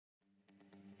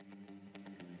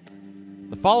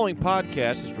following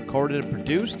podcast is recorded and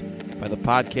produced by the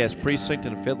Podcast Precinct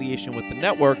in affiliation with the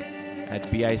network at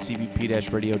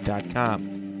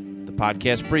bicbp-radio.com. The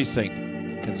Podcast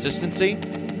Precinct. Consistency,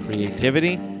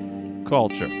 creativity,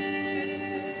 culture.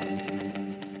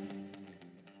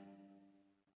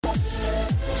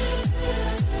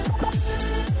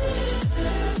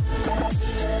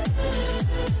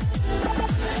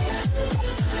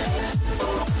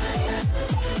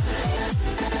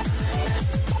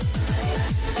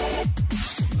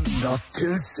 Not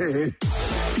to say.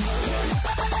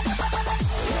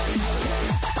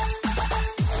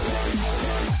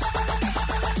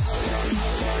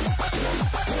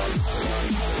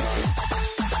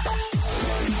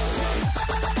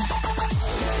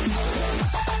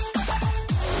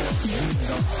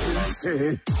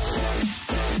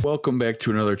 Welcome back to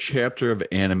another chapter of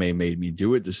Anime Made Me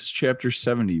Do It. This is chapter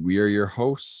 70. We are your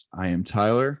hosts. I am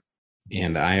Tyler.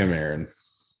 And I am Aaron.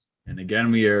 And again,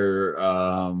 we are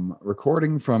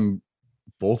recording from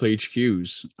both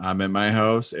HQs. I'm at my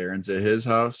house. Aaron's at his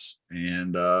house.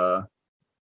 And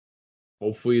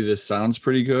hopefully this sounds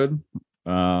pretty good.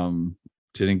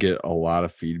 Didn't get a lot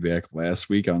of feedback last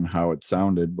week on how it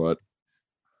sounded, but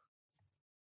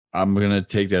I'm going to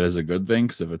take that as a good thing,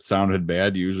 because if it sounded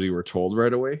bad, usually we're told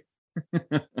right away.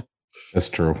 That's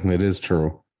true. It is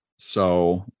true.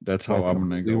 So that's how I'm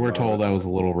going to go. We were told I was a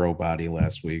little robot-y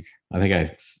last week. I think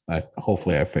I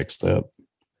hopefully I fixed that.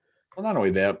 Well, not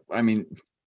only that, I mean,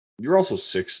 you're also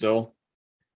sick still.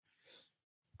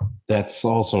 That's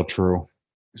also true.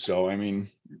 So, I mean,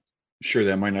 sure,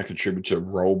 that might not contribute to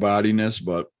robotiness,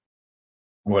 but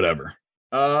whatever.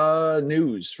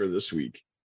 News for this week.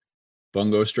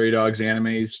 Bungo Stray Dogs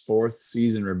Anime's 4th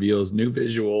season reveals new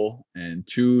visual and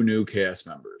 2 new cast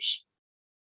members.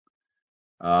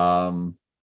 Aaron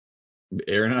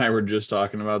and I were just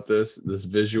talking about this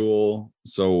visual.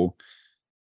 So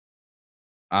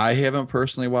I haven't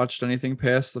personally watched anything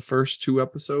past the first 2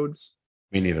 episodes.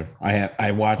 Me neither.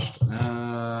 I watched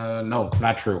no,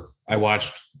 not true. I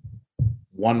watched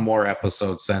one more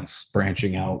episode since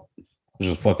branching out, which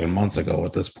was fucking months ago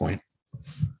at this point.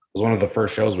 It was one of the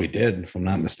first shows we did, if I'm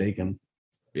not mistaken.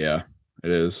 Yeah,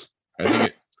 it is. I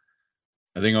think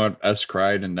I went S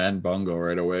Cried and then Bungo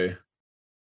right away.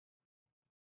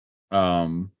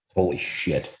 Holy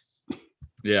shit.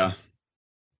 Yeah.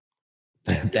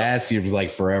 That seems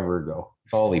like forever ago.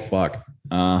 Holy fuck.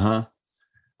 The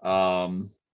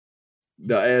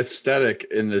aesthetic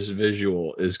in this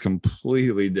visual is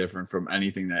completely different from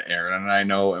anything that Aaron and I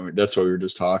know. I mean, that's what we were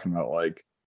just talking about. Like,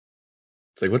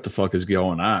 it's like, what the fuck is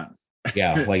going on?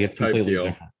 Yeah, like it's completely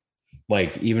different.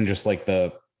 Like even just like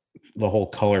the whole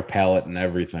color palette and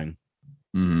everything.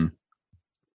 Mm-hmm.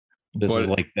 This is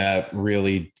like that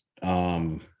really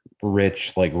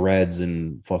rich, like reds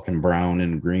and fucking brown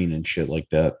and green and shit like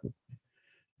that.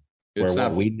 Where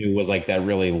what we knew was like that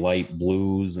really light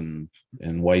blues and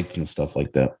whites and stuff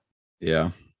like that.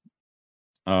 Yeah.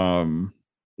 I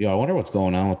wonder what's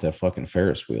going on with that fucking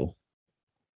Ferris wheel.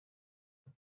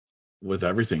 With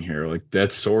everything here, like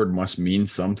that sword must mean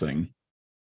something.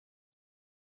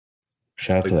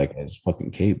 Shout out to that guy's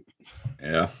fucking cape.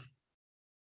 Yeah.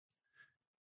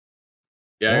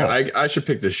 Yeah, I should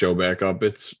pick this show back up.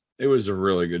 It was a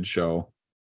really good show.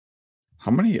 How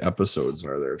many episodes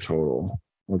are there total?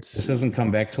 This doesn't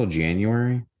come back till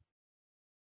January.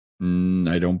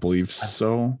 I don't believe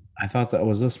so. I thought that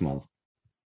was this month.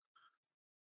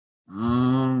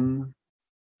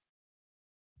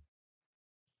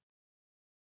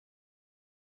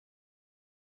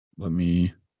 Let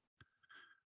me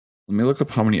look up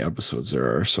how many episodes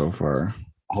there are so far.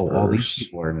 Oh, all these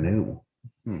people are new.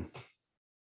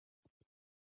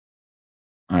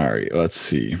 All right, let's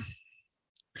see.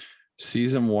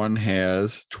 Season 1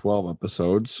 has 12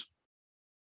 episodes.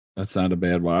 That's not a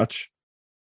bad watch.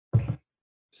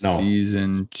 No.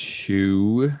 Season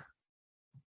 2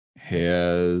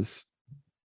 has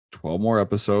 12 more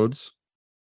episodes.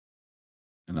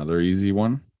 Another easy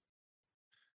one.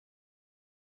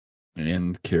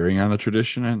 And carrying on the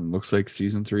tradition, and it looks like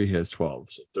season 3 has 12.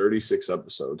 So 36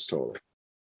 episodes total.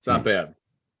 It's not bad.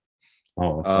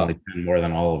 Oh, it's only 10 more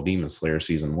than all of Demon Slayer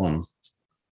season 1.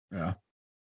 Yeah.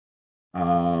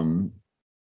 I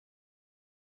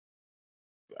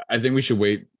think we should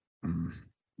wait. I'm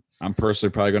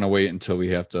personally probably going to wait until we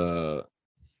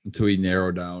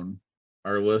narrow down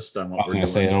our list on what I was going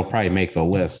to say it'll probably make the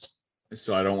list.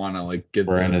 So I don't want to like get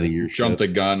for end of the year jump the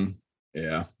gun.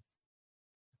 Yeah.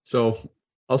 So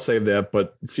I'll save that.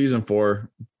 But season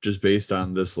 4, just based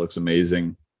on this, looks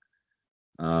amazing.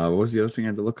 What was the other thing I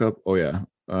had to look up? Oh yeah.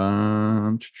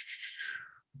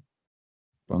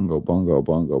 Bungo.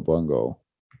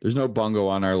 There's no Bungo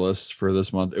on our list for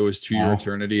this month. It was To Your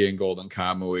Eternity and Golden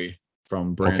Kamuy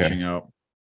from branching out.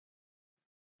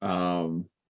 So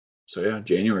yeah,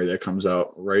 January that comes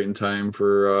out right in time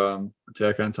for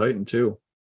Attack on Titan 2.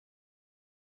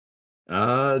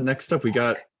 Next up we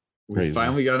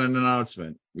finally got an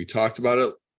announcement. We talked about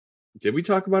it. Did we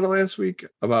talk about it last week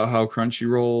about how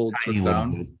Crunchyroll took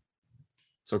down?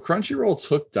 So Crunchyroll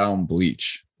took down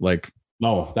Bleach.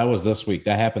 No, that was this week.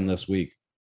 That happened this week.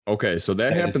 Okay, so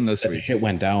that happened this week. Shit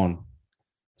went down.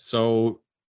 So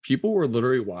people were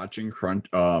literally watching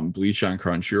Bleach on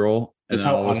Crunchyroll.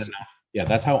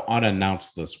 That's how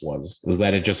unannounced this was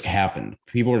that it just happened.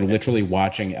 People were literally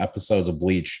watching episodes of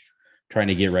Bleach, trying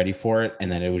to get ready for it,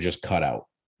 and then it was just cut out.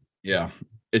 Yeah,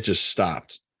 it just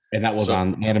stopped. And that was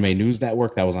on Anime News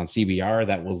Network. That was on CBR.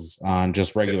 That was on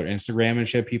just regular Instagram and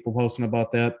shit. People posting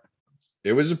about that.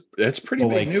 That's pretty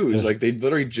big news. They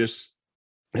literally just.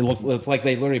 It's like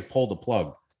they literally pulled the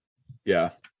plug. Yeah,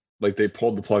 like they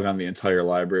pulled the plug on the entire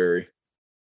library.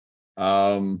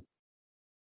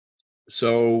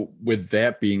 So with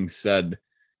that being said,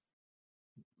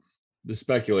 the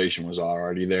speculation was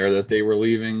already there that they were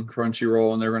leaving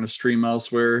Crunchyroll and they're going to stream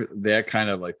elsewhere. That kind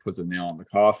of put the nail in the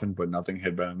coffin, but nothing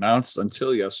had been announced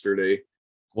until yesterday.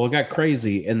 Well, it got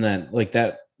crazy, and then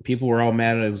people were all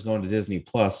mad that it was going to Disney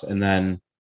Plus, and then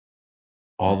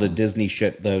all the Disney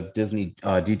shit, the Disney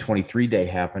D23 day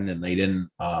happened, and they didn't.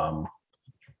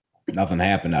 Nothing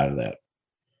happened out of that.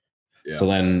 Yeah. So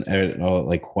then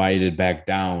it quieted back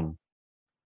down,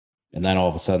 and then all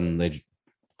of a sudden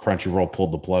Crunchyroll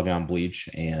pulled the plug on Bleach,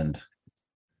 and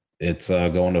it's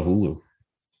going to Hulu.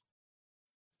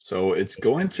 So it's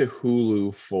going to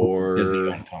Hulu for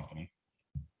Disney company.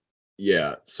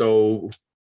 Yeah. So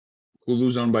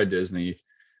Hulu's owned by Disney.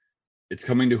 It's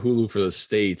coming to Hulu for the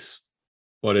States,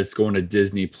 but it's going to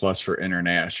Disney Plus for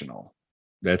international.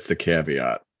 That's the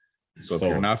caveat. So if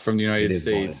you're not from the United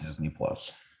States, Disney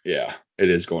Plus. Yeah, it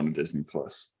is going to Disney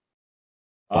Plus.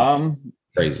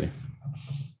 Crazy.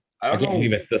 I can't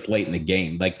believe it's this late in the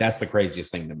game. That's the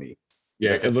craziest thing to me.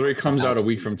 Yeah, it literally comes out a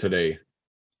week from today.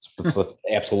 It's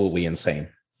absolutely insane.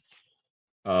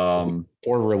 For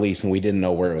release, and we didn't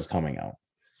know where it was coming out.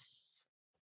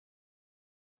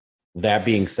 That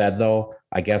being said, though,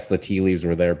 I guess the tea leaves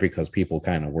were there because people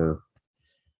kind of were,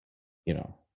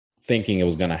 thinking it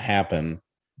was going to happen.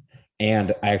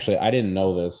 And I didn't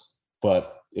know this,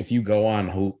 but if you go on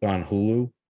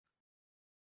Hulu,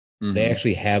 they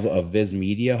actually have a Viz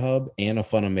Media hub and a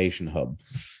Funimation hub.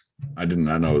 I did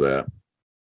not know that.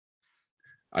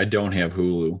 I don't have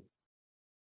Hulu.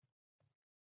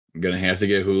 I'm going to have to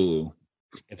get Hulu.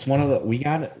 It's one of we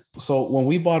got it. So when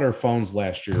we bought our phones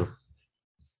last year,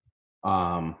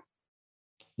 Verizon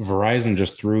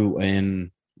just threw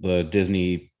in the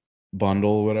Disney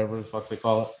bundle, whatever the fuck they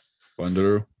call it.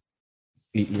 Bundle.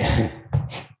 Yeah.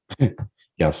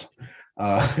 Yes.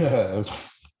 All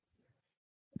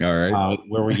right.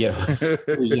 Where we get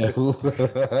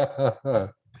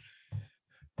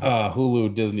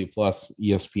Hulu, Disney Plus,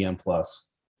 ESPN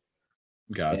Plus.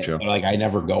 Gotcha. And, I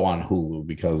never go on Hulu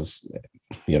because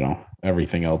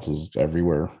everything else is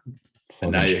everywhere.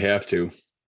 And now you have to.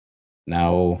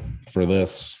 Now for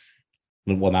this,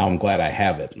 well, now I'm glad I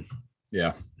have it.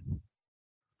 Yeah.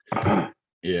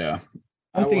 Yeah.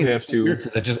 I think have to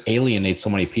because it just alienates so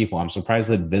many people. I'm surprised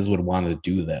that Viz would want to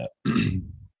do that.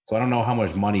 So I don't know how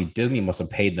much money Disney must have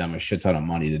paid them a shit ton of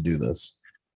money to do this.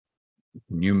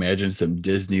 Can you imagine some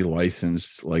Disney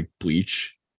licensed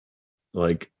Bleach,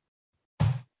 but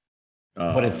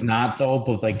it's not though.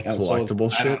 But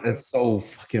collectible shit. It's so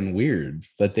fucking weird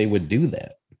that they would do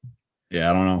that. Yeah,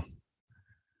 I don't know.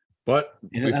 But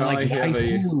we finally have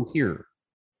Hulu here.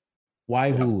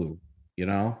 Why Hulu?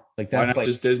 That's why not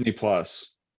just Disney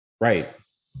Plus, right?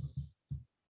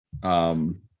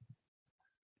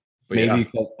 Maybe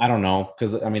because, I don't know,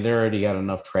 because they already got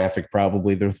enough traffic.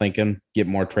 Probably they're thinking get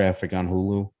more traffic on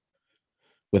Hulu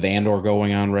with Andor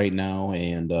going on right now,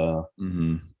 and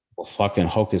fucking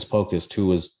Hocus Pocus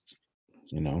 2 is,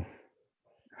 did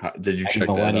you check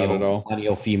that out at all?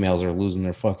 Millennial females are losing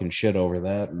their fucking shit over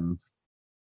that, and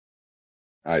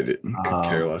I didn't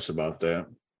care less about that.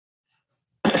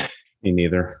 Me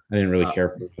neither. I didn't really care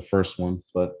for the first one,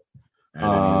 but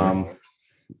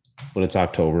it's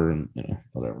October and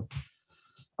whatever.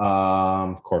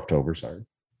 Corftober, sorry.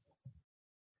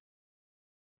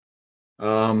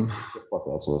 What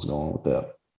else was going with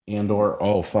that? Andor.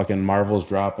 Oh, fucking Marvel's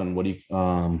dropping. What If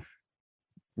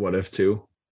 2?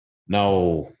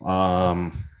 No.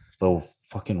 The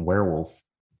fucking Werewolf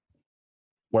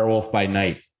by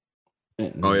Night.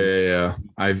 Oh yeah.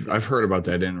 I've heard about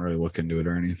that. I didn't really look into it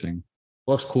or anything.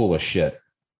 Looks cool as shit.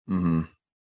 Mm-hmm.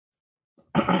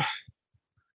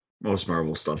 Most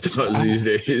Marvel stuff does these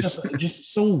days.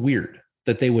 Just so weird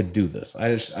that they would do this.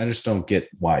 I just don't get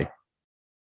why.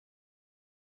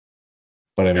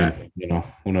 But I mean,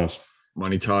 who knows?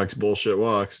 Money talks, bullshit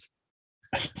walks.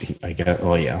 I guess.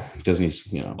 Oh yeah,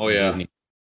 Disney's. Oh yeah. Disney.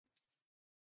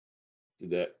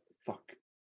 Did that? Fuck.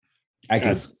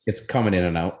 It's coming in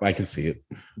and out. I can see it.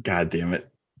 God damn it!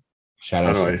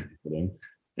 Shout out.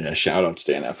 Yeah, shout out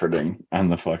Stan Efferding on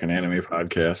the fucking anime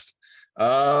podcast.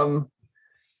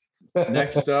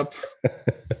 Next up.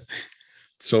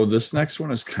 So this next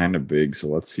one is kind of big. So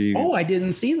let's see. Oh, I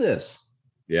didn't see this.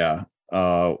 Yeah.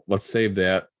 Let's save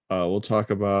that. We'll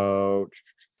talk about.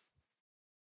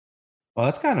 Well,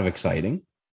 that's kind of exciting.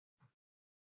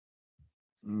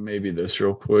 Maybe this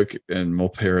real quick, and we'll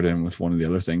pair it in with one of the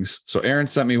other things. So Aaron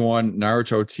sent me one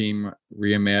Naruto team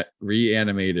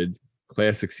reanimated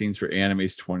classic scenes for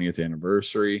anime's 20th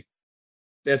anniversary.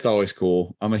 That's always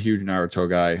cool. I'm a huge Naruto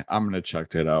guy. I'm going to check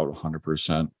that out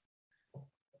 100%.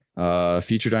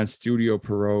 Featured on Studio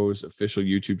Pierrot's official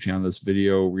YouTube channel, this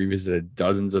video revisited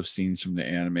dozens of scenes from the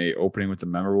anime, opening with the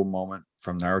memorable moment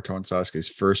from Naruto and Sasuke's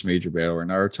first major battle, where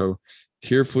Naruto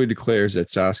tearfully declares that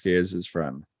Sasuke is his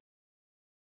friend.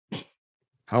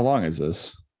 How long is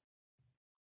this?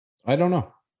 I don't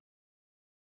know.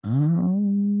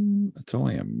 It's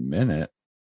only a minute.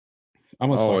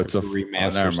 It's a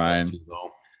remaster. Never mind.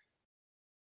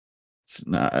 It's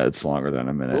not. It's longer than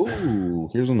a minute. Ooh,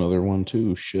 here's another one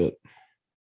too. Shit.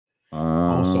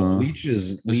 Also, Bleach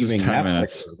is leaving 10 Netflix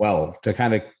minutes as well to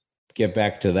kind of get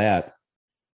back to that.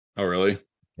 Oh, really?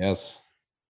 Yes.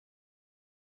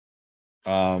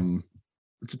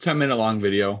 It's a 10-minute long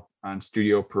video on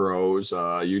Studio Pierrot's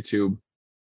YouTube.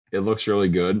 It looks really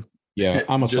good. Yeah,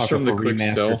 I'm a Just sucker from the for quick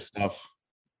remastered stuff.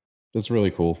 That's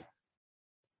really cool.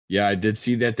 Yeah, I did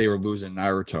see that they were losing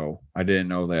Naruto. I didn't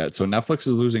know that. So Netflix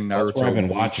is losing Naruto. That's where I've been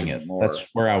watching it. More. That's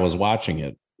where I was watching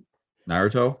it.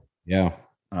 Naruto? Yeah.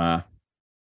 So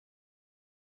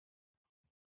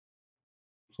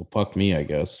fuck me, I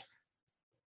guess.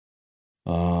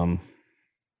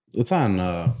 It's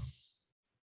on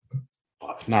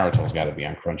Naruto's got to be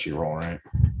on Crunchyroll, right?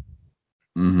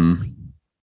 Mm-hmm.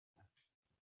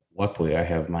 Luckily, I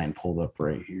have mine pulled up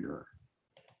right here.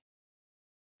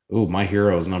 Ooh, My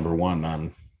Hero is #1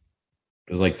 on.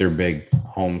 It's like their big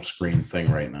home screen thing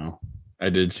right now. I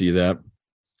did see that.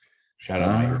 Shout out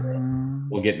My Hero.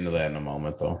 We'll get into that in a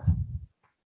moment, though.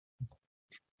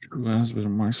 Who has been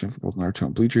marketing for both Naruto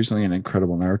and Bleach recently? An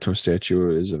incredible Naruto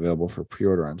statue is available for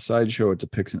pre-order on Sideshow. It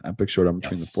depicts an epic showdown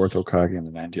between the fourth Hokage and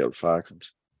the nine-tailed fox.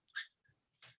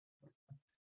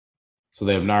 So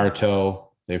they have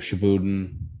Naruto, they have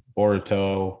Shippuden,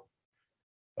 Boruto,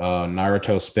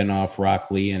 Naruto spinoff,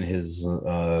 Rock Lee and his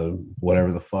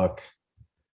whatever the fuck.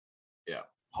 Yeah.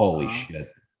 Holy shit.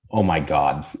 Oh my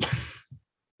god.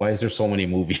 Why is there so many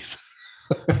movies?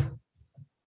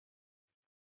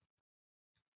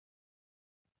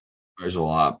 There's a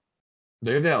lot.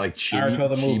 They have that like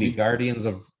Naruto the movie, Guardians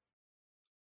of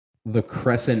the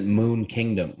Crescent Moon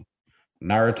Kingdom,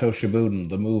 Naruto Shippuden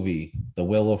the movie, The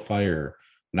Will of Fire,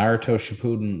 Naruto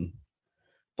Shippuden,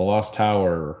 The Lost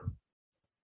Tower,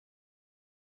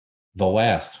 The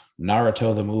Last,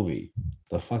 Naruto the movie.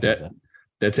 The fuck is that?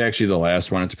 That's actually the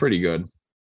last one. It's pretty good.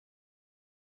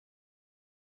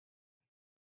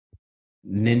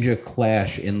 Ninja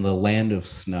Clash in the Land of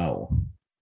Snow.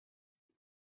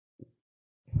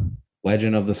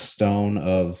 Legend of the Stone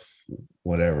of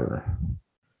whatever.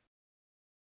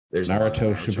 There's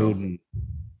Naruto Shippuden,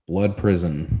 Blood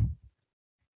Prison.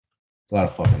 It's a lot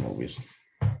of fucking movies.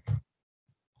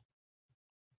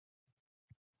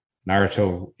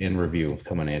 Naruto in review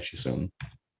coming at you soon.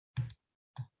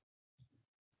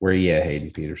 Where you at, Hayden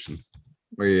Peterson?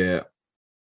 Where you at?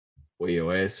 Where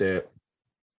you at?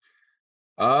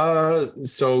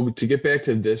 So to get back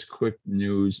to this quick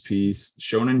news piece,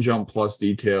 Shonen Jump Plus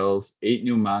details 8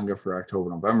 new manga for October,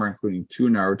 November, including 2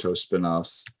 Naruto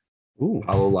spin-offs. Ooh.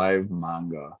 Hololive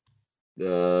manga.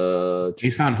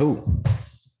 Based on who?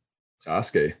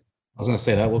 Sasuke. I was gonna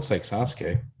say that looks like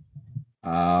Sasuke.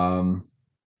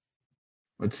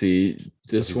 Let's see.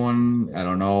 This one, I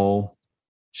don't know.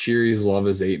 Shiri's love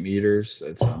is 8 meters.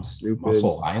 That sounds stupid.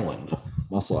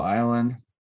 Muscle Island.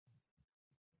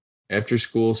 After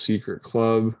School Secret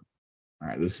Club. All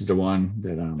right, this is the one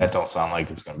that don't sound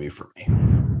like it's gonna be for me.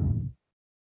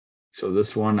 So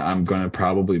this one I'm gonna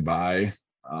probably buy.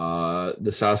 The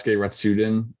Sasuke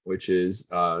Retsuden, which is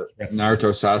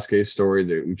Naruto Sasuke's story,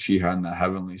 the Uchiha and the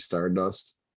Heavenly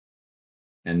Stardust.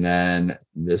 And then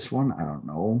this one, I don't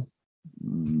know.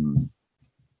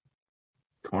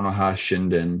 Konoha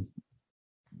Shinden,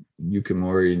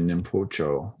 Yukimori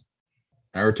Nimpocho.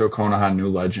 Naruto Konoha New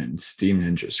Legend, Steam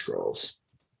Ninja Scrolls.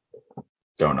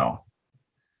 Don't know.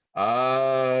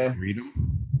 Read them.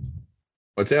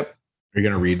 What's up? Are you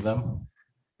gonna read them?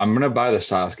 I'm gonna buy the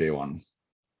Sasuke one.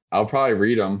 I'll probably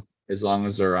read them as long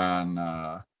as they're on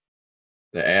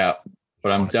the app.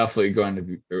 But I'm definitely going to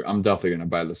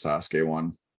buy the Sasuke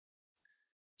one.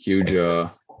 Huge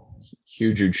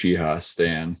Uchiha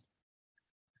stan.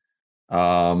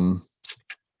 Yeah,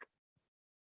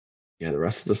 the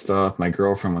rest of the stuff. My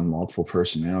girlfriend with multiple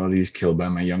personalities killed by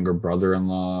my younger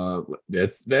brother-in-law.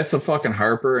 That's a fucking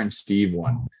Harper and Steve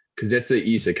one because that's the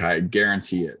isekai. I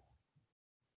guarantee it.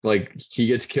 Like he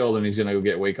gets killed and he's gonna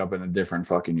wake up in a different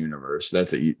fucking universe. That's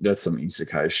some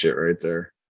isekai shit right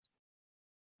there.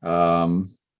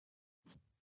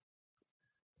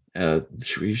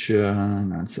 Shueisha,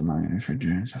 not so much for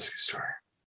Sasuke story.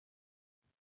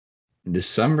 In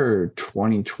December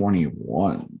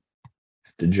 2021.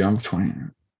 The Jump 20.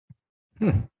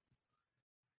 No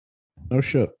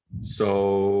shit.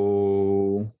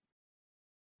 So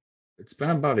it's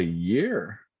been about a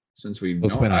year since we've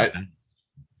known. I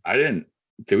didn't.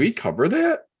 Did we cover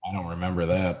that? I don't remember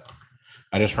that.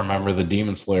 I just remember the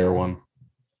Demon Slayer one.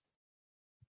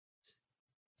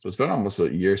 So it's been almost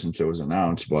a year since it was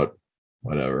announced, but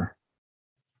whatever.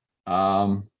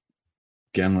 Again,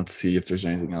 let's see if there's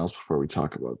anything else before we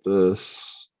talk about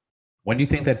this. When do you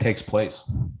think that takes place?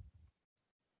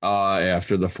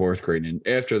 After the fourth grade and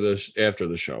after the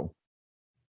show.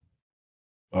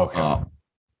 Okay.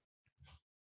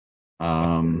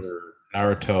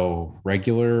 Naruto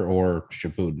regular or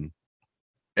Shippuden?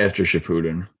 After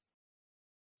Shippuden.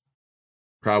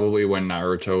 Probably when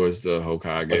Naruto is the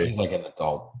Hokage. But he's like an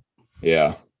adult.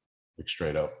 Yeah. Like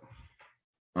straight up.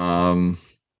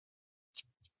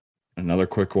 Another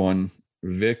quick one.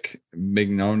 Vic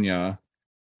Mignogna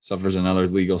suffers another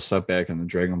legal setback in the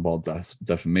Dragon Ball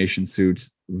defamation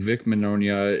suits. Vic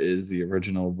Mignogna is the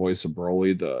original voice of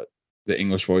Broly, the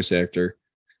English voice actor.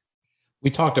 We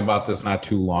talked about this not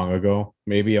too long ago,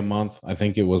 maybe a month. I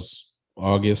think it was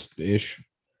August-ish.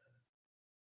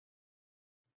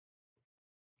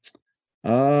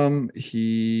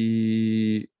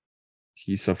 He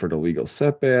suffered a legal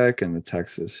setback in the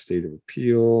Texas State of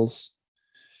Appeals.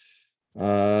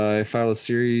 I filed a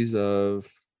series of.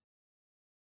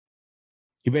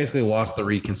 He basically lost the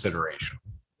reconsideration.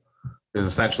 Is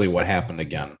essentially what happened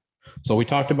again. So we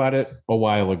talked about it a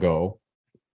while ago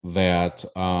that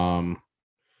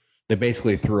they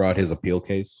basically threw out his appeal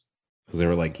case because they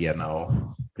were like, "Yeah,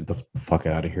 no, get the fuck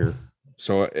out of here."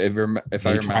 So if I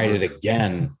remember, tried it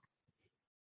again.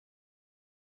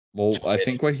 Well, I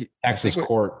think what Texas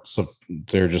court, so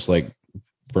they're just like,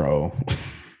 bro.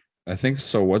 I think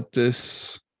so. I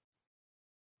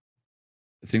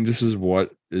think this is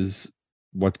what's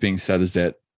being said is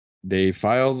that they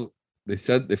filed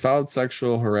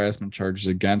sexual harassment charges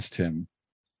against him.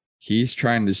 He's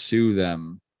trying to sue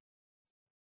them.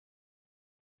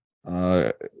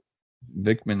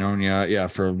 Vic Mignogna,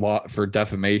 for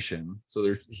defamation.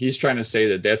 So he's trying to say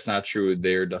that that's not true.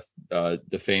 They're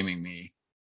defaming me.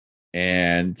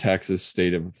 And Texas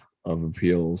State of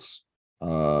Appeals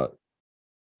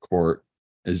court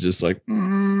is just like,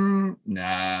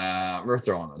 nah, we're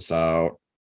throwing this out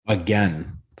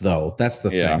again. Though that's the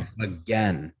thing.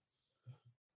 Again.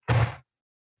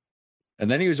 And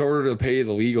then he was ordered to pay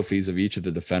the legal fees of each of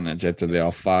the defendants after they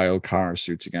all filed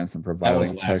countersuits against him for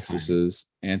violating Texas's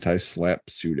anti-SLAPP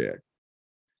suit act.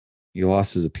 He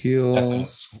lost his appeal.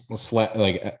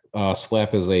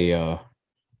 SLAPP is a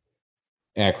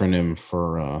acronym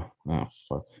for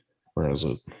where is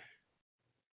it?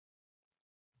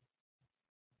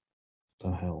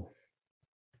 The hell?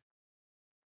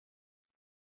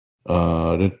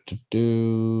 Where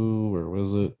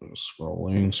was it?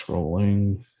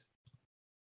 Scrolling.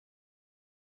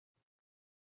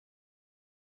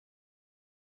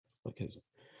 What is it?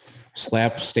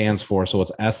 SLAPP stands for, so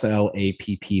it's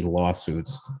SLAPP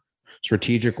lawsuits.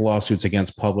 Strategic lawsuits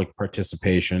against public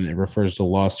participation. It refers to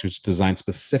lawsuits designed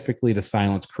specifically to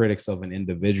silence critics of an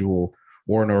individual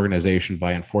or an organization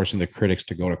by enforcing the critics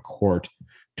to go to court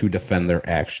to defend their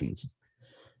actions.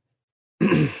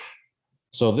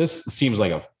 So this seems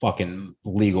like a fucking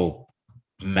legal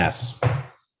mess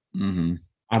on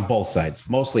both sides,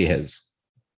 mostly his.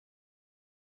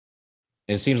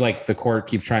 It seems like the court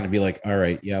keeps trying to be like, all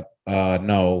right, yep,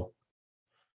 no.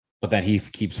 But then he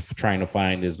keeps trying to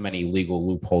find as many legal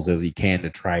loopholes as he can to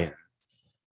try and,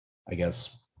 I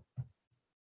guess,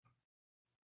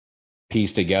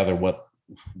 piece together what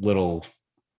little,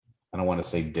 I don't want to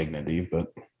say dignity,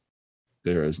 but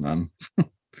there is none.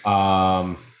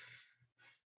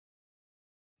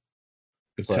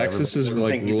 If Texas is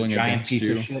like ruling against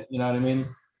you, shit, you know what I mean?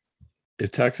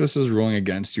 If Texas is ruling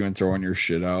against you and throwing your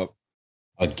shit out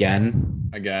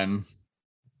again,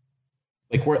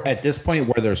 like we're at this point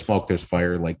where there's smoke, there's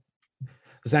fire. Like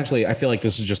essentially, I feel like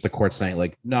this is just the court saying,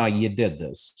 like, no, you did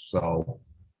this, so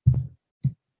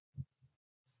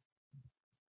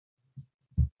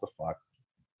the fuck,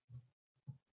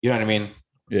 you know what I mean?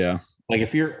 Yeah. Like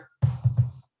if you're,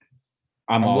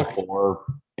 I'm all for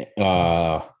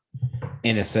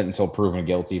innocent until proven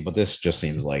guilty, but this just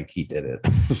seems like he did it.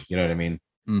 You know what I mean?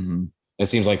 Mm-hmm. It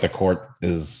seems like the court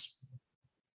is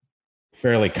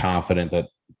fairly confident that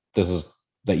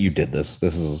that you did this.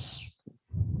 This is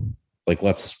like,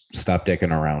 let's stop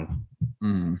dicking around.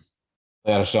 Mm-hmm.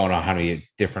 I just don't know how many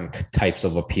different types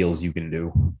of appeals you can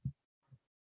do.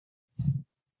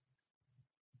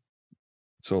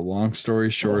 So long story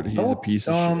short, he's a piece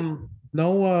of shit.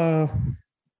 No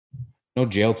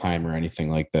jail time or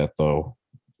anything like that, though.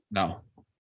 No.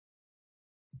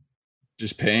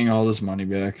 Just paying all this money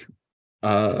back.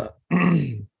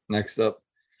 Next up.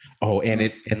 Oh,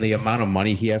 and the amount of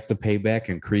money he has to pay back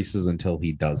increases until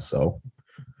he does so.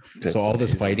 So all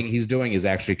this fighting he's doing is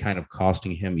actually kind of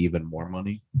costing him even more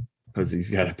money. Because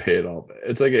he's got to pay it all back.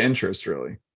 It's like an interest,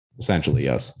 really. Essentially,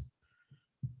 yes.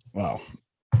 Wow.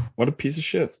 What a piece of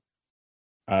shit.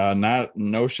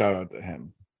 No shout out to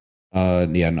him.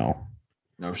 Yeah, no.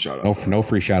 No shout out. No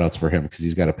free shout outs for him because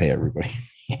he's got to pay everybody.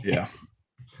 Yeah.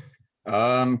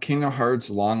 Kingdom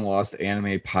Hearts long lost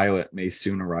anime pilot may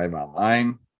soon arrive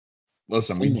online.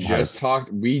 Listen, we just talked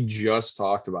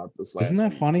about this last week. Isn't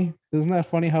that funny? Isn't that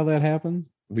funny how that happened?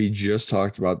 We just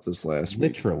talked about this last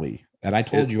week. Literally. And I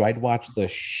told you I'd watch the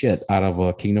shit out of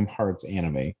a Kingdom Hearts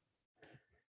anime.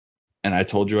 And I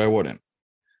told you I wouldn't.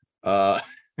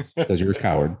 Because you're a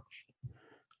coward.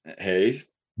 Hey.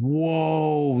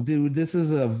 Whoa, dude, this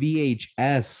is a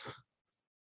VHS.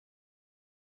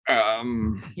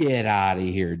 Get out of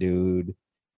here, dude.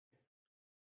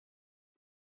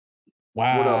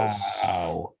 Wow. What else?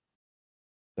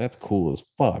 That's cool as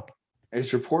fuck.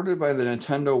 As reported by the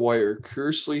Nintendo Wire,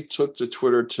 Kearsley took to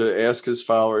Twitter to ask his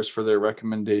followers for their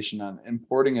recommendation on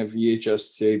importing a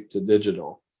VHS tape to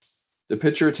digital. The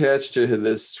picture attached to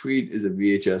this tweet is a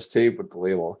VHS tape with the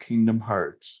label Kingdom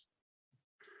Hearts,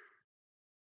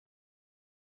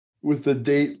 with the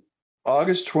date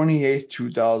August 28th,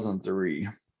 2003.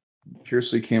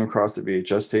 Kearsley came across the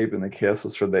VHS tape in the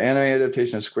cast for the anime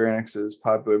adaptation of Square Enix's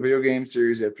popular video game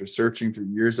series after searching through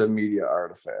years of media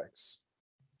artifacts.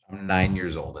 I'm 9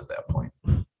 years old at that point.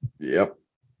 Yep.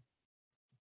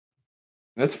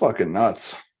 That's fucking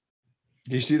nuts.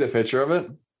 Do you see the picture of it?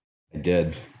 I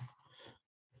did.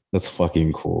 That's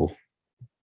fucking cool.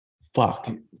 Fuck.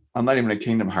 I'm not even a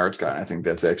Kingdom Hearts guy. And I think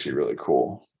that's actually really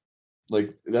cool.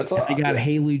 Like, that's all. They got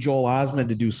Haley Joel Osment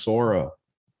to do Sora.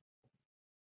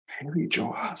 Haley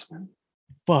Joel Osment.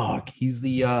 Fuck. He's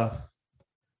the I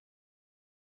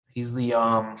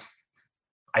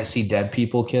See Dead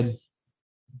People kid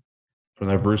from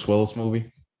that Bruce Willis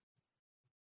movie.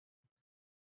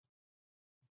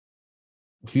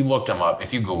 If you looked him up,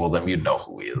 if you Googled him, you'd know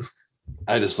who he is.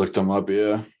 I just looked him up,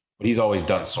 yeah. But he's always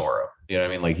done Sora. You know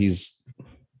what I mean? Like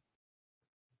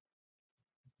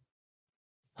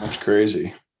That's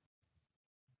crazy.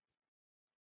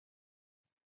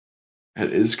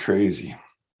 It is crazy.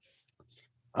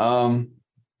 So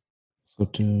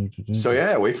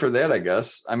yeah, wait for that, I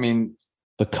guess. I mean,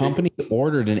 the company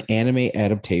ordered an anime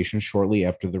adaptation shortly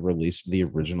after the release of the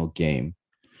original game.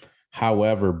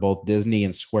 However, both Disney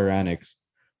and Square Enix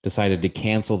decided to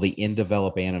cancel the in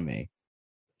development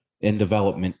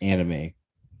anime,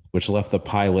 which left the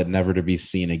pilot never to be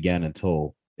seen again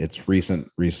until its recent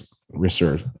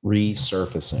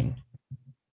resurfacing.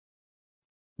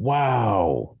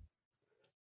 Wow.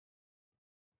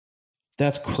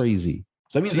 That's crazy.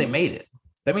 So that means they made it.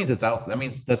 That means it's out. That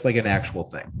means that's like an actual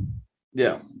thing.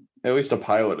 Yeah. At least the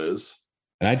pilot is.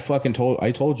 And I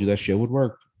told you that shit would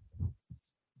work.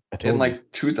 And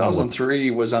like 2003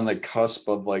 was on the cusp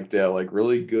of like that, like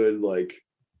really good, like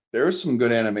there was some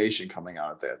good animation coming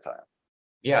out at that time.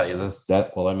 Yeah, that's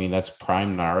that. Well, I mean, that's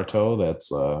Prime Naruto. That's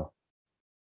Full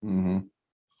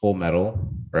Metal,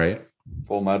 right?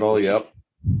 Full Metal, yep.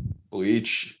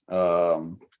 Bleach,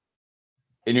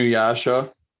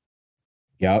 Inuyasha.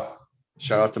 Yep.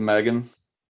 Shout out to Megan.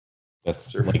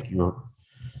 That's like your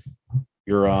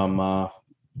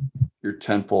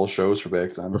tentpole shows for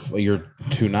back then. Your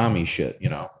Toonami shit, you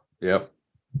know. Yep.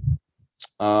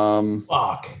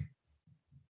 Fuck.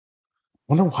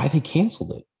 Wonder why they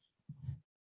canceled it.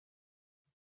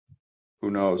 Who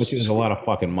knows? Which is a lot of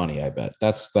fucking money, I bet.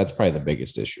 That's probably the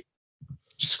biggest issue.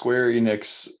 Square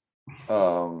Enix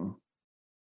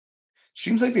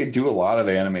Seems like they do a lot of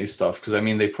anime stuff because I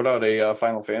mean they put out a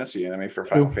Final Fantasy anime for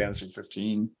Final Fantasy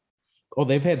 15. Oh,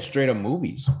 they've had straight up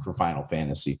movies for Final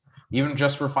Fantasy. Even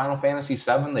just for Final Fantasy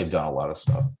 7, they've done a lot of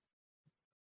stuff.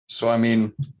 So I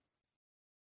mean,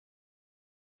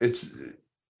 it's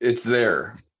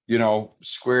there. You know,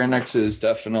 Square Enix is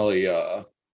definitely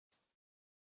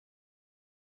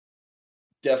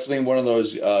one of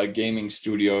those gaming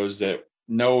studios that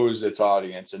knows its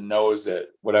audience and knows that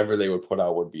whatever they would put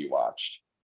out would be watched.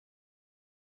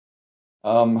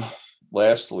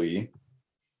 Lastly,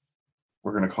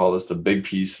 we're going to call this the big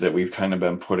piece that we've kind of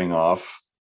been putting off.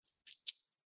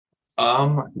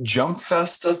 Jump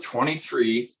Festa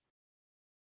 23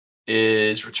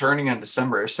 is returning on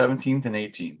December 17th and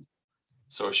 18th.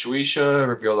 So Shueisha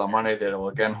revealed on Monday that it will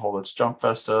again hold its Jump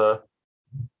Festa.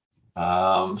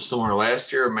 Similar to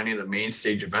last year, many of the main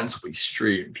stage events will be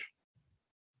streamed.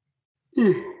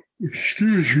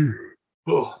 Excuse me.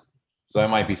 Oh. So that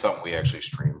might be something we actually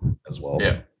stream as well.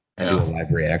 Yeah. And do a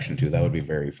live reaction to. That would be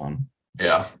very fun.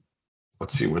 Yeah.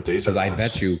 Let's see what they say. Because I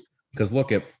bet you, because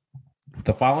look at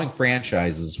the following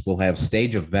franchises will have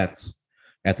stage events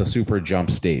at the Super Jump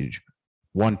stage: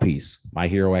 One Piece, My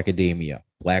Hero Academia,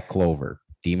 Black Clover,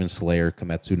 Demon Slayer,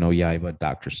 Kimetsu no Yaiba,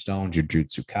 Dr. Stone,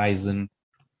 Jujutsu Kaisen,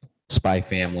 Spy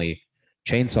Family,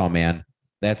 Chainsaw Man.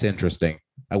 That's interesting.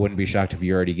 I wouldn't be shocked if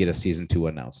you already get a season 2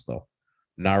 announced, though.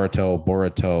 Naruto,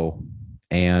 Boruto,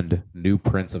 and New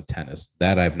Prince of Tennis.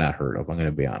 That I've not heard of. I'm going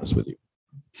to be honest with you.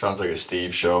 Sounds like a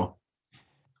Steve show.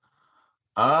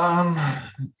 A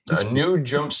new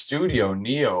Jump Studio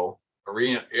Neo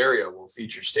Arena area will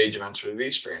feature stage events for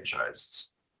these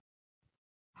franchises.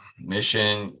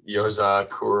 Mission,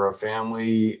 Yozakura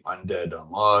Family, Undead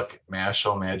Unluck,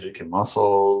 Mashle, Magic and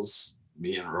Muscles,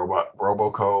 Me and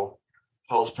Roboco,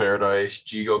 Hell's Paradise,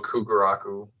 Jigo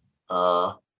Kuguraku,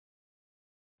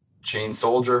 Chain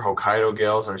Soldier, Hokkaido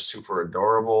Gales are super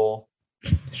adorable.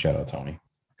 Shout out Tony.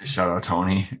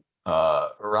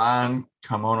 Ran,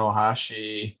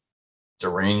 Kamonohashi,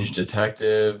 Deranged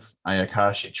Detective,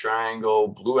 Ayakashi Triangle,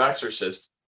 Blue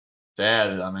Exorcist.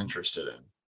 That I'm interested in.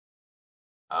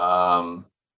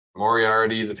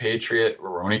 Moriarty, The Patriot,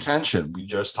 Rurouni Kenshin. We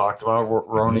just talked about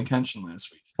Rurouni Kenshin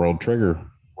last week. World Trigger.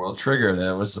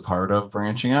 That was the part of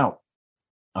branching out.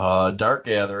 Dark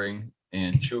Gathering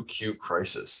and Too Cute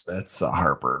Crisis. That's a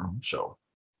Harper show.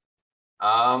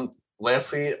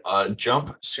 Lastly,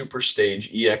 Jump Super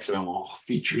Stage EXM will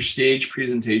feature stage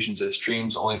presentations as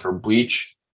streams only for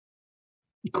Bleach,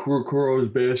 Kuroko's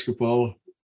Basketball,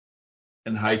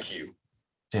 and Haikyuu.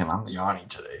 Damn, I'm yawning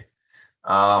today.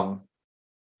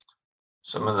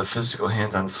 Some of the physical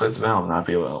hands-on displays of will not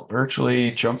be available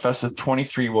virtually. Jump Festa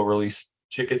 23 will release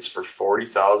tickets for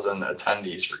 40,000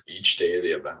 attendees for each day of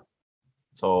the event.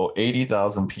 So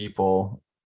 80,000 people.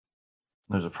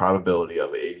 There's a probability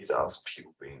of 80,000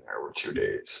 people being there over 2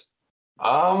 days.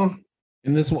 And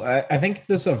this, I think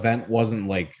this event wasn't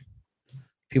like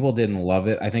people didn't love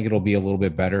it. I think it'll be a little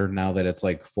bit better now that it's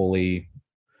like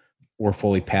we're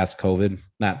fully past COVID.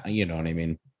 Not, you know what I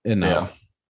mean? Enough.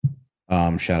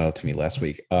 Yeah. Shout out to me last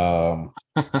week. But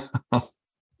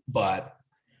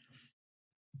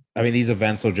I mean, these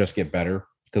events will just get better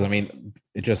because I mean,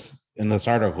 it just in this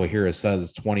article here it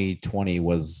says 2020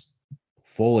 was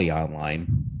fully online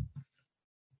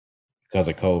because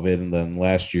of COVID, and then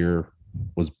last year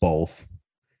was both.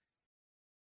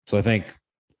 So I think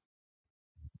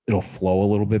it'll flow a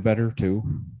little bit better too.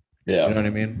 Yeah, you know what I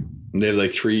mean? They have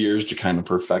like 3 years to kind of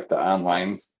perfect the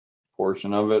online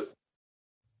portion of it.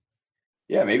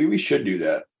 Yeah, maybe we should do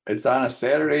that. It's on a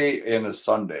Saturday and a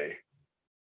Sunday.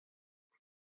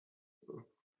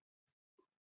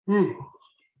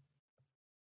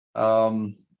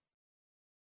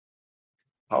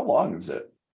 How long is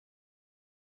it?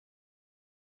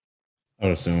 I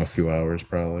would assume a few hours,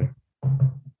 probably.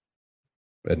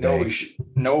 No,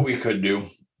 what we could do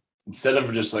instead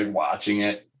of just like watching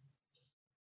it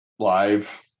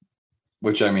live,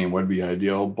 which I mean would be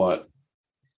ideal, but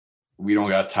we don't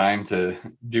got time to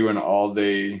do an all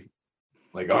day.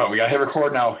 Like, oh, we got to hit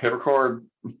record now. Hit record.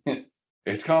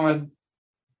 It's coming.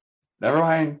 Never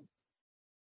mind.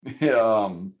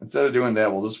 Instead of doing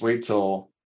that, we'll just wait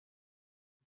till.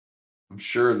 I'm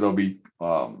sure there'll be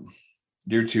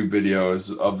YouTube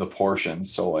videos of the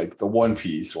portions. So like the One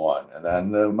Piece one, and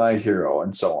then the My Hero,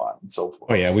 and so on and so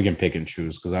forth. Oh yeah, we can pick and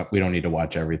choose because we don't need to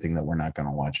watch everything that we're not going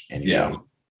to watch anyway. Yeah.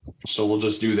 So we'll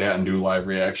just do that and do live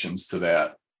reactions to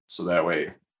that. So that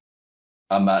way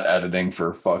I'm not editing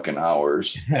for fucking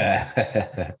hours.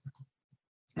 But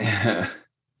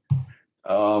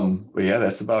yeah,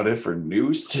 that's about it for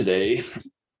news today.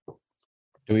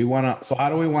 Do we want to? So how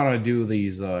do we want to do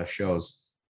these shows?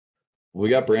 We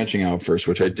got Branching Out first,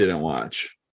 which I didn't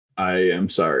watch. I am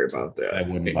sorry about that. I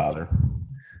wouldn't bother.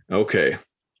 Okay.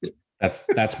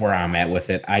 That's where I'm at with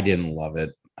it. I didn't love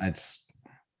it. It's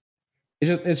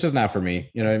just not for me.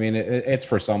 You know what I mean? It's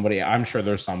for somebody. I'm sure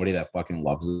there's somebody that fucking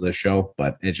loves this show,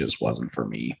 but it just wasn't for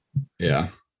me. Yeah.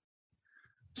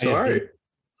 Sorry.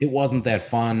 It wasn't that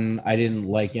fun. I didn't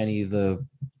like any of the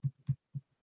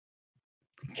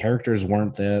characters.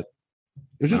 Weren't that?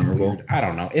 It was just weird. I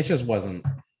don't know. It just wasn't.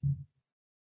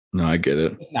 No, I get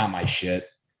it. It's not my shit.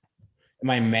 Am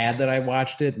I mad that I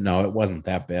watched it? No, it wasn't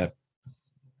that bad.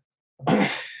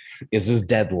 Is this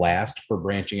dead last for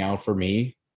Branching Out for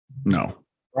me? No.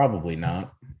 Probably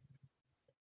not.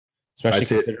 Especially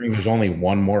considering there's only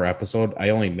one more episode. I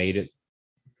only made it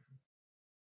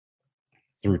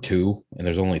through 2, and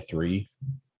there's only 3.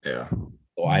 Yeah.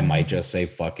 So I might just say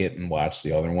fuck it and watch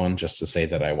the other one just to say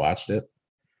that I watched it.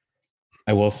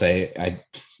 I will say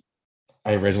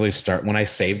I originally when I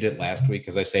saved it last week,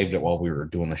 because I saved it while we were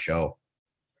doing the show.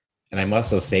 And I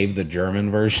must have saved the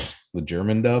German version, the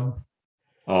German dub.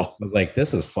 Oh. I was like,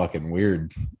 this is fucking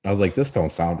weird. I was like, this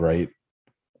don't sound right.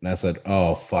 And I said,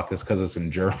 oh, fuck, it's because it's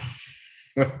in German.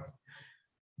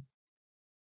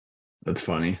 That's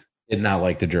funny. Did not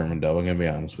like the German dub. I'm going to be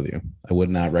honest with you. I would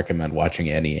not recommend watching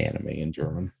any anime in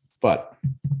German, but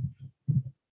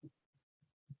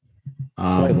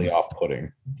slightly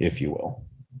off-putting, if you will.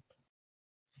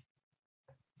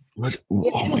 What?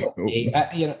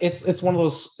 It's one of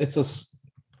those.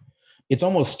 It's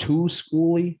almost too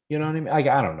schooly. You know what I mean?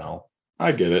 I don't know.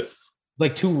 I get it.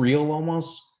 Like too real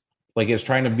almost. Like it's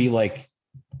trying to be like.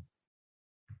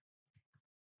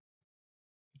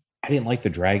 I didn't like the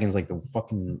dragons. Like the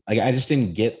fucking. Like I just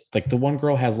didn't get. Like the one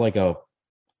girl has like a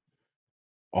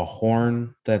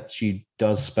horn that she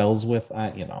does spells with.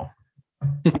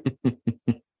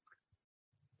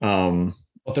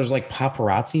 But there's like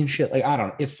paparazzi and shit. Like I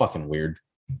don't. It's fucking weird.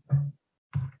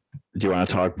 Do you want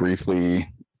to talk briefly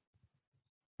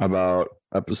about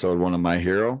episode 1 of My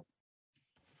Hero?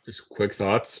 Just quick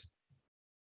thoughts.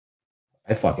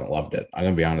 I fucking loved it. I'm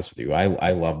gonna be honest with you.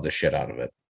 I loved the shit out of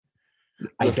it.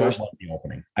 I don't love the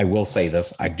opening. I will say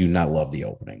this. I do not love the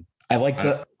opening. I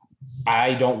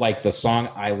don't like the song.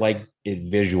 I like it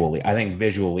visually. I think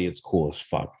visually it's cool as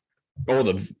fuck. Oh,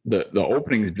 the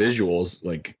opening's visuals,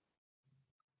 like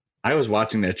I was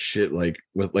watching that shit like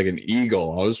with like an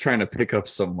eagle. I was trying to pick up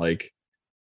some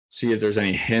see if there's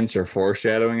any hints or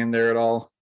foreshadowing in there at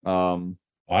all.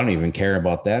 I don't even care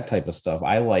about that type of stuff.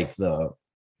 I like the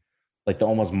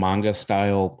almost manga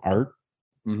style art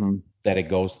that it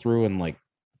goes through, and like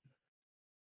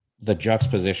the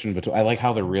juxtaposition between. I like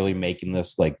how they're really making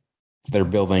this like they're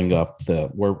building up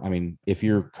if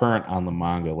you're current on the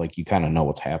manga, like you kind of know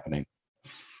what's happening,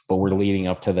 but we're leading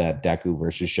up to that Deku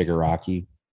versus Shigaraki.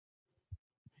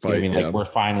 Fight, like we're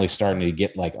finally starting to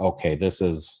get like, okay, this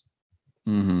is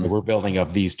we're building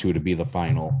up these two to be the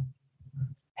final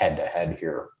head to head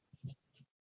here.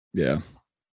 Yeah.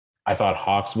 I thought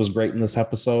Hawks was great in this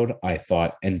episode. I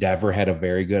thought Endeavor had a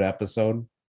very good episode.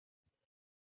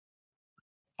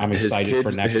 I'm excited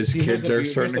for next. His kids are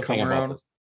starting to come around.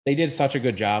 They did such a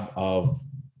good job of.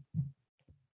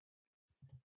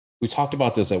 We talked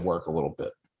about this at work a little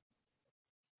bit.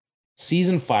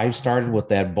 Season 5 started with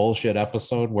that bullshit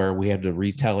episode where we had to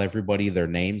retell everybody their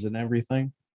names and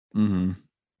everything. And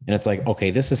it's like, okay,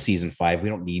 this is season 5. We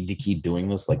don't need to keep doing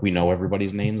this. Like we know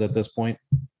everybody's names at this point.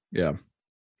 Yeah.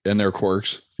 And their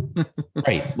quirks.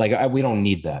 Right. Like we don't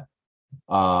need that.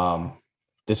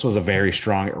 This was a very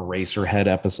strong Eraserhead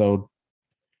episode.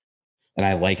 And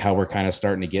I like how we're kind of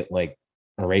starting to get like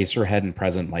Eraserhead and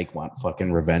Present Mike want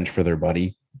fucking revenge for their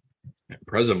buddy.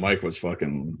 Present Mike was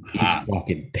fucking hot. He's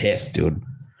fucking pissed, dude.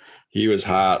 He was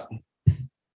hot.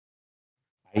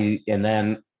 They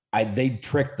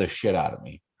tricked the shit out of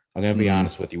me. I'm gonna be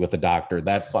honest with you with the doctor.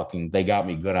 They got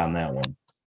me good on that one.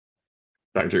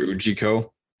 Dr. Ujiko.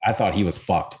 I thought he was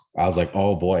fucked. I was like,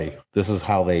 oh boy, this is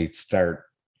how they start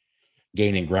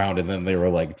gaining ground. And then they were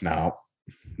like, no,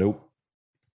 nope.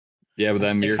 Yeah, but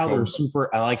that miracle.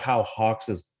 I like how Hawks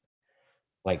is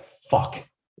like, fuck.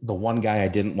 The one guy I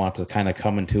didn't want to kind of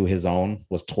come into his own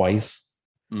was Twice.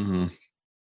 And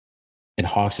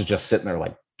Hawks is just sitting there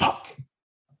like, fuck.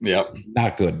 Yep.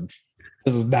 Not good.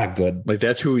 This is not good. Like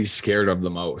that's who he's scared of the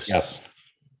most. Yes.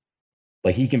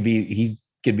 Like he can be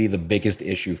the biggest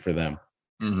issue for them.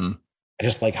 I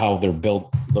just like how they're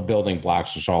built. The building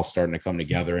blocks are all starting to come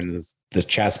together, and the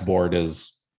chessboard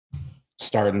is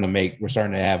starting to we're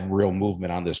starting to have real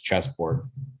movement on this chessboard.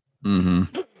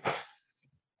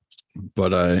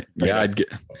 But I'd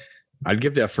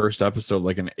give that first episode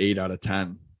like an 8 out of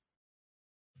 10.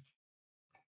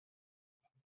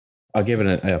 I'll give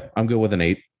it I'm good with an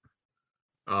 8.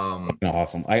 Um,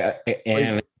 Awesome.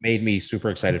 And it made me super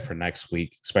excited for next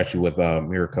week, especially with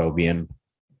Mirko being.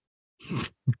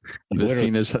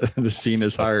 The scene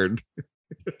is hard.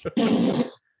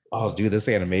 Oh, dude, this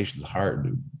animation's hard,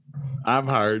 dude. I'm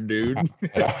hard, dude.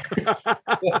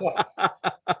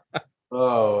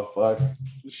 Oh, fuck.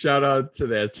 Shout out to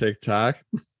that TikTok.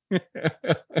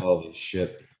 Holy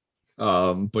shit.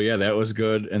 But yeah, that was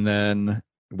good. And then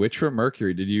Witch from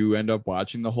Mercury, did you end up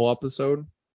watching the whole episode?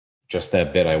 Just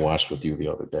that bit I watched with you the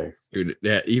other day. Dude,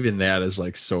 that is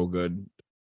like so good.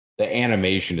 The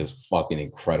animation is fucking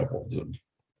incredible,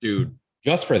 Dude.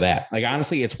 Just for that. Like,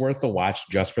 honestly, it's worth the watch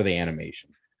just for the animation.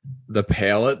 The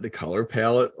palette, the color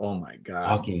palette. Oh my God.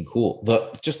 Fucking cool.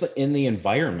 In the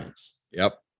environments.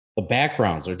 Yep. The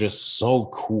backgrounds are just so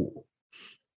cool.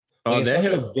 Oh, that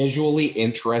had a visually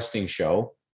interesting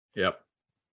show. Yep.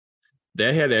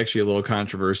 That had actually a little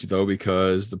controversy though,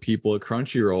 because the people at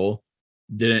Crunchyroll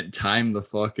didn't time the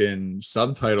fucking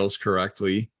subtitles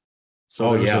correctly.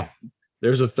 So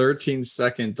there's a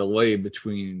 13-second delay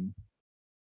between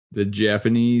the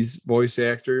Japanese voice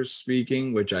actors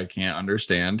speaking, which I can't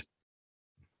understand,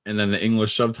 and then the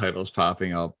English subtitles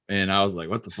popping up. And I was like,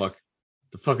 what the fuck?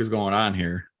 The fuck is going on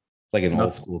here? It's like an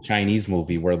old school Chinese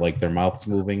movie where like their mouth's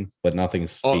moving, but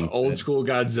nothing's old school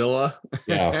Godzilla.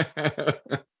 Yeah.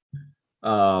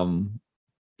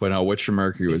 But no, Witch from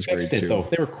Mercury was great too. Though.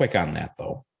 They were quick on that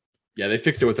though. Yeah, they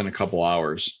fixed it within a couple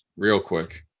hours, real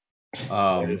quick.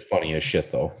 It is funny as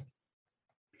shit though,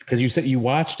 because you said you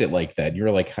watched it like that. You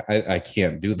were like, I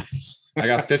can't do this. I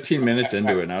got 15 minutes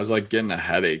into it, and I was like getting a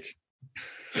headache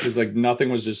because like nothing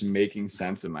was just making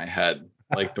sense in my head.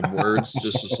 Like the words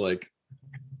just like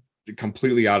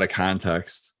completely out of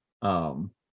context. But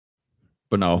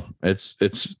no,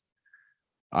 it's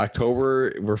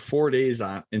October. We're 4 days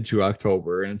into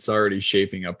October, and it's already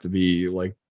shaping up to be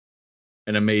like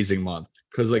an amazing month.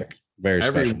 Because like very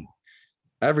special.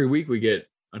 Every week we get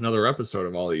another episode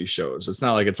of all these shows. It's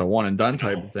not like it's a one and done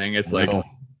type of thing. It's like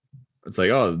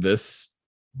oh, this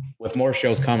with more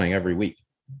shows coming every week.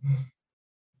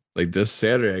 Like this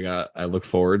Saturday, I look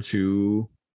forward to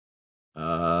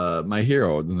My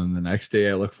Hero. And then the next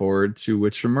day I look forward to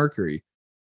Witch from Mercury.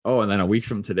 Oh, and then a week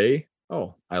from today,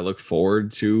 I look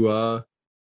forward to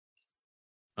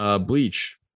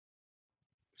Bleach.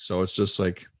 So it's just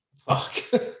like fuck.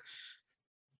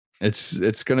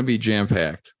 It's gonna be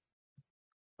jam-packed.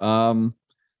 It's gonna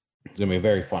be a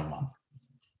very fun month.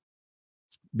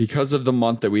 Because of the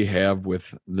month that we have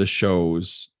with the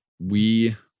shows,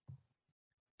 we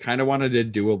kind of wanted to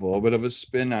do a little bit of a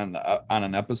spin on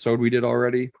an episode we did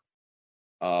already.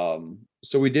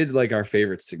 So we did like our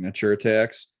favorite signature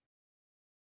attacks.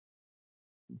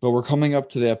 But we're coming up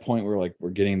to that point where like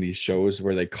we're getting these shows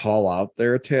where they call out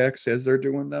their attacks as they're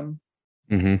doing them.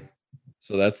 Mm-hmm.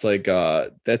 So that's like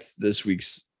that's this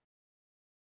week's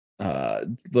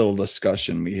little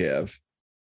discussion we have.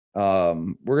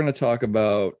 We're gonna talk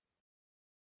about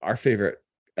our favorite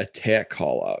attack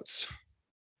call outs.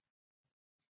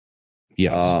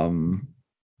 Yes.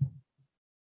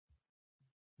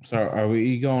 So are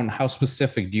we going, how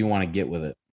specific do you want to get with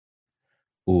it?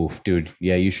 Oof, dude.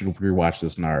 Yeah, you should rewatch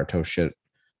this Naruto shit.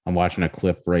 I'm watching a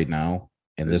clip right now,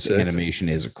 and this animation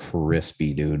is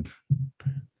crispy, dude.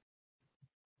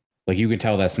 Like you can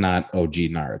tell that's not OG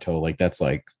Naruto. Like that's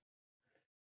like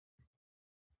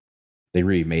they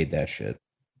remade that shit.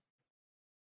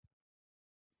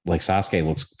 Like Sasuke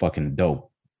looks fucking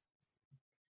dope.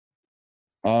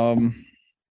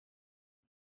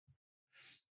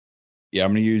 Yeah,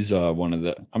 I'm gonna use one of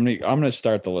the. I'm gonna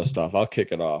start the list off. I'll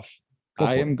kick it off.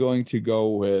 I am going to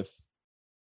go with.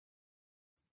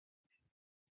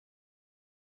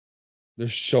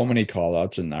 There's so many call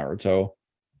outs in Naruto.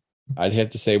 I'd have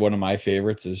to say one of my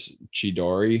favorites is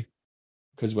Chidori,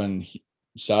 because when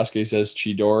Sasuke says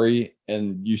Chidori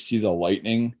and you see the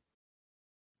lightning.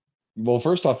 Well,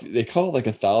 first off, they call it like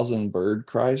 1,000 bird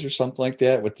cries or something like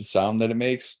that with the sound that it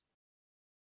makes.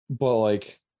 But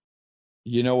like,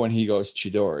 when he goes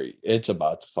Chidori, it's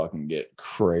about to fucking get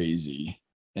crazy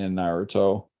in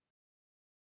Naruto.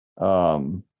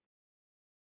 And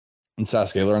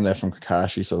Sasuke learned that from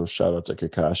Kakashi, so shout out to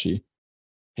Kakashi.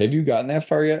 Have you gotten that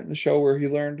far yet in the show where he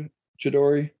learned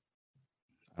Chidori?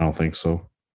 I don't think so.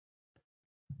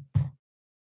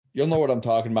 You'll know what I'm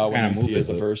talking about when you see it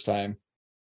the first time.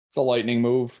 It's a lightning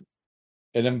move.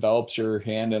 It envelops your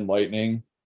hand in lightning.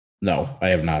 No, I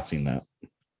have not seen that.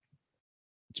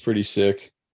 It's pretty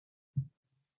sick.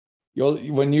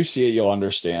 When you see it, you'll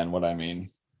understand what I mean.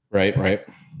 Right.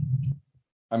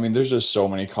 I mean, there's just so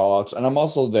many call outs. And I'm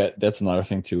also that's another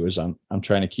thing too, is I'm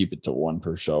trying to keep it to one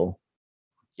per show.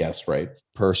 Yes, right.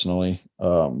 Personally,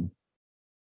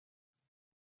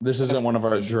 this isn't one of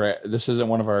our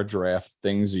draft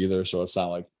things either, so it's not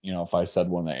like, if I said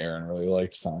one that Aaron really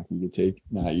liked, it's not like you could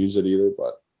not use it either.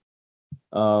 But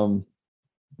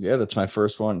yeah, that's my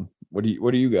first one. What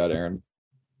do you got, Aaron?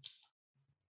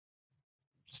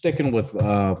 Sticking with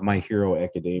My Hero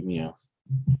Academia,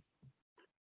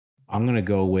 I'm gonna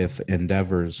go with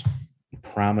Endeavor's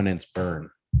Prominence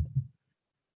Burn.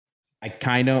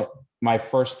 My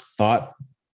first thought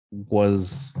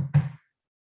was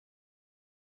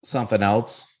something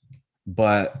else,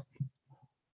 but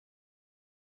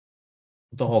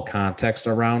the whole context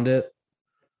around it,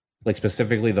 like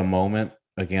specifically the moment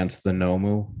against the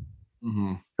Nomu,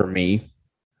 for me,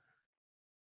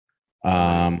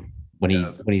 when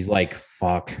he's like,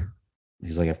 fuck,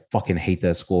 he's like, I fucking hate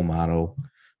that school motto,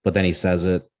 but then he says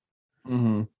it,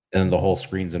 and the whole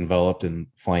screen's enveloped in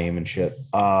flame and shit.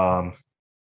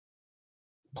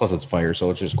 Plus it's fire, so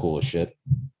it's just cool as shit.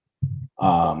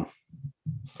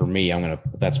 For me,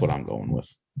 that's what I'm going with.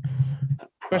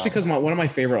 Especially because one of my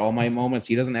favorite All Might moments,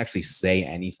 he doesn't actually say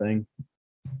anything.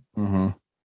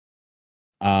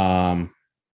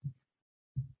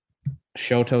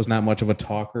 Shoto's not much of a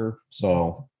talker,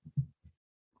 so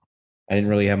I didn't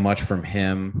really have much from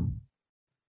him.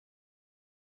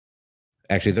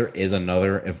 Actually, there is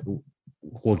another, if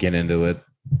we'll get into it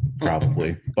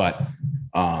probably, but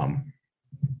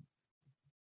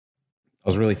I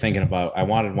was really thinking about, I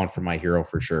wanted one for My Hero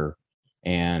for sure,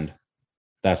 and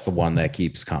that's the one that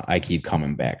I keep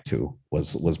coming back to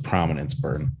was Prominence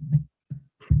Burn.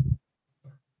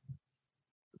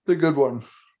 It's a good one.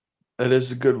 That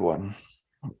is a good one.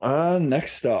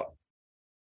 Next up.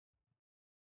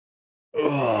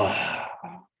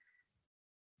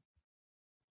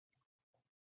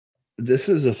 This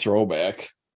is a throwback,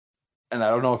 and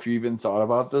I don't know if you even thought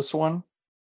about this one.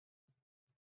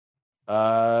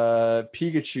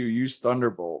 Pikachu used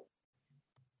Thunderbolt.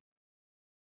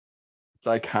 It's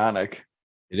iconic.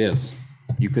 It is.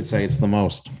 You could say it's the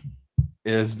most.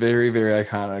 It is very, very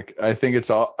iconic. I think it's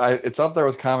up there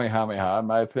with Kamehameha, in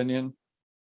my opinion.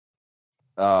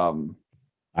 I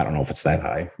don't know if it's that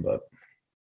high, but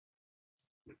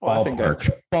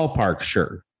ballpark,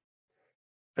 sure.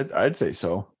 I'd say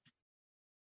so.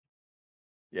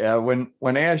 Yeah,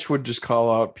 when Ash would just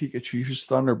call out Pikachu use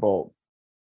Thunderbolt.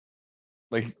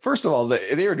 Like, first of all,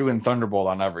 they were doing Thunderbolt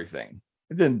on everything.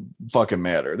 It didn't fucking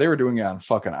matter. They were doing it on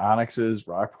fucking Onyxes,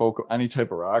 rock Pokemon, any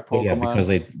type of rock Pokemon. Yeah, because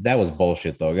that was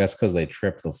bullshit though. That's because they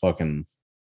tripped the fucking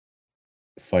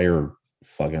fire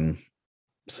fucking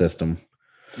system.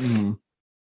 Mm-hmm.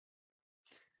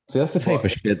 See, that's the type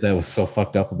of shit that was so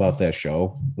fucked up about that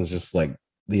show. It was just like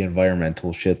the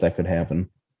environmental shit that could happen.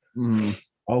 Mm-hmm.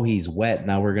 Oh, he's wet.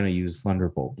 Now we're gonna use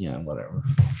Thunderbolt. Yeah, whatever.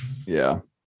 Yeah.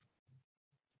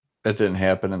 That didn't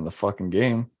happen in the fucking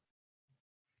game.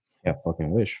 Yeah,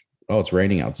 fucking wish. Oh, it's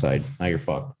raining outside. Now you're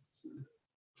fucked.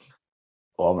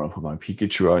 Well, I'm gonna put my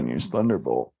Pikachu out and use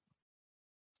Thunderbolt.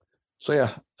 So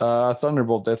yeah,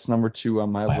 Thunderbolt. That's number 2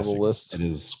 on my little list. It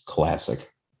is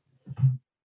classic.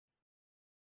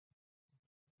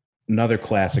 Another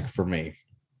classic for me.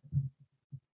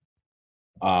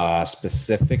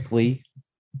 Specifically,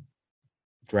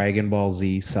 Dragon Ball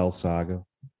Z Cell Saga.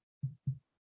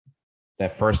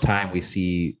 That first time we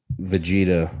see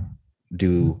Vegeta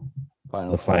do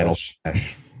the final flash.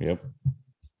 Yep.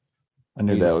 I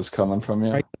knew that was coming from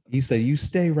you. Right, he said, "You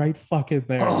stay right fucking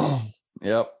there."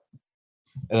 Yep.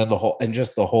 And then the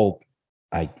whole.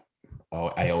 I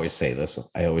always say this.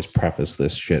 I always preface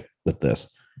this shit with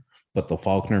this, but the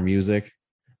Faulkner music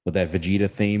with that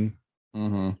Vegeta theme,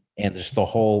 and just the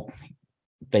whole.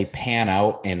 They pan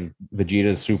out and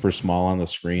Vegeta's super small on the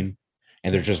screen,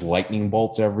 and there's just lightning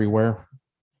bolts everywhere.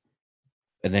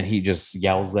 And then he just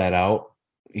yells that out.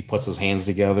 He puts his hands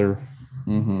together.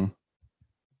 There's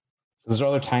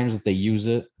other times that they use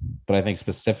it, but I think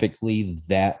specifically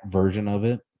that version of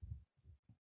it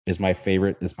is my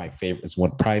favorite. It's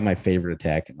probably my favorite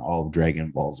attack in all of Dragon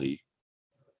Ball Z.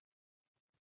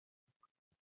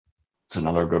 It's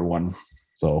another good one.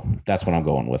 So that's what I'm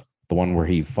going with. The one where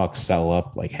he fucks Cell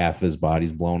up, like half his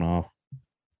body's blown off.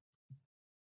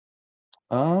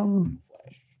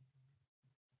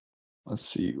 Let's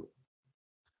see.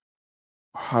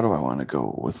 How do I want to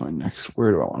go with my next?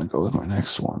 Where do I want to go with my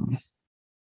next one?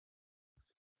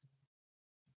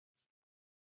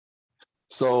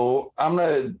 So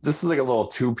this is like a little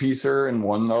 2-piecer in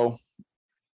one though.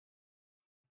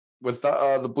 With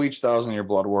the Bleach 1,000-Year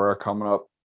Blood War coming up,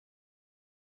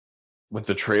 with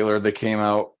the trailer that came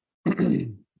out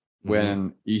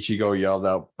when Ichigo yelled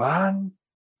out "Ban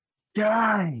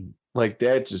Guy," like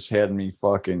that just had me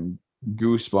fucking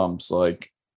goosebumps.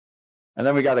 Like, and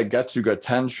then we got a Getsuga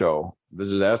Tensho.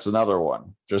 That's another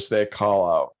one. Just that call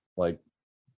out. Like,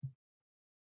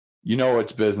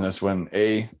 it's business when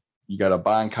you got a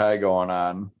Bankai going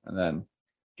on, and then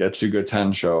Getsuga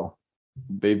Tensho.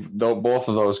 Both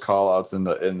of those call outs in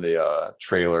the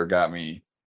trailer got me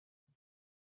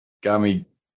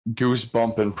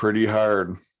goosebumping pretty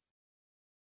hard.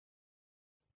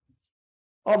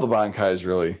 All the Bankais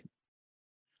really.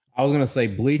 I was gonna say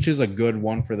Bleach is a good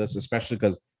one for this, especially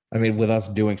because with us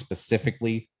doing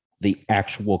specifically the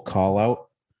actual call out,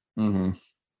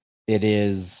 it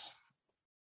is.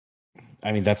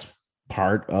 That's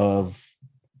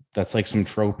that's like some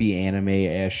tropey anime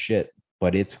ass shit,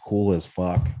 but it's cool as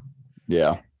fuck.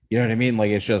 Yeah. You know what I mean?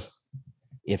 Like, it's just,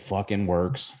 it fucking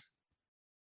works.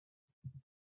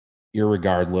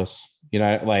 Irregardless.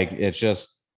 Like,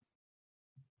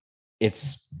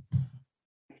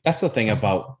 that's the thing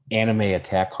about anime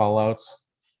attack callouts.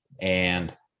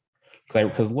 And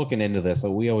because looking into this, I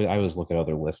always look at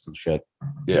other lists and shit.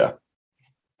 Yeah.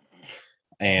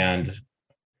 And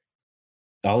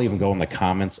I'll even go in the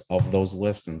comments of those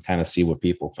lists and kind of see what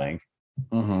people think.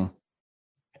 Mm-hmm.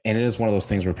 And it is one of those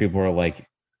things where people are like,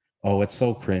 oh, it's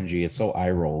so cringy, it's so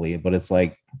eye-rolly, but it's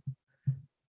like,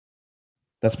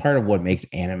 that's part of what makes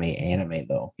anime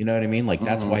though. You know what I mean? Like,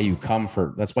 that's why you come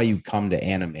to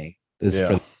anime is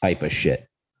for the type of shit.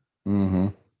 Mm-hmm.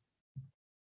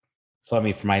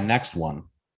 So for my next one,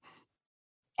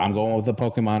 I'm going with the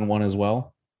Pokemon one as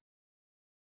well.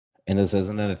 And this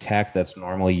isn't an attack that's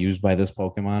normally used by this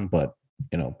Pokemon, but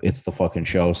it's the fucking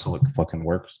show, so it fucking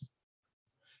works.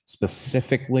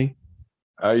 Specifically,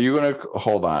 are you gonna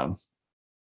hold on?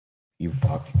 You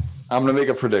fuck. I'm gonna make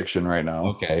a prediction right now.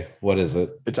 Okay, what is it?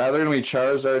 It's either gonna be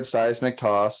Charizard Seismic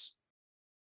Toss.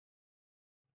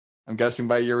 I'm guessing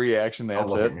by your reaction,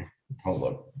 that's it. Hold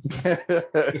on.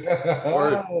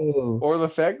 or the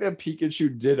fact that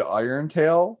Pikachu did Iron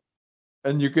Tail,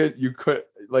 and you could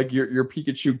like your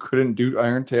Pikachu couldn't do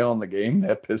Iron Tail in the game.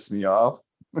 That pissed me off.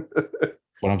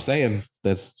 What I'm saying,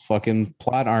 that's fucking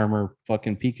plot armor,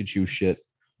 fucking Pikachu shit.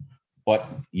 But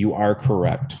you are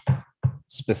correct.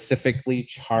 Specifically,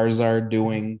 Charizard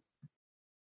doing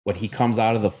when he comes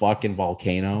out of the fucking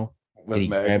volcano with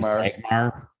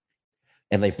Magmar.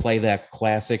 And they play that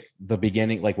classic, the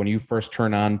beginning, like when you first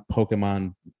turn on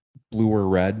Pokemon Blue or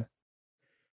Red.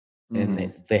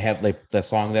 And they have the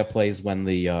song that plays when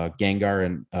the Gengar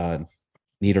and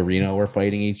Nidorino are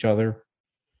fighting each other.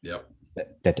 Yep.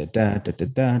 Da, da, da, da, da,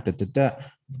 da, da, da, da.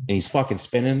 And he's fucking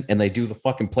spinning, and they do the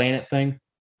fucking planet thing.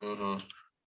 And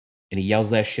he yells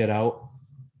that shit out.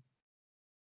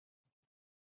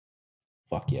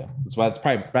 Fuck yeah.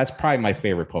 That's probably my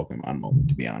favorite Pokemon moment,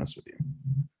 to be honest with you.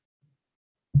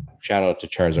 Shout out to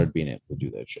Charizard being able to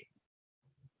do that shit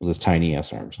with his tiny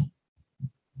ass arms.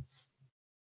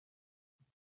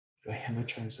 Do I have a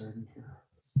Charizard in here?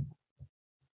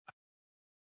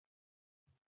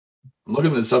 I'm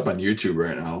looking this up on YouTube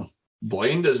right now.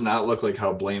 Blaine does not look like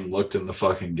how Blaine looked in the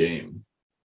fucking game.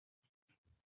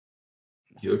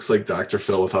 He looks like Dr.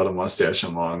 Phil without a mustache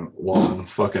and long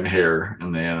fucking hair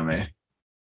in the anime.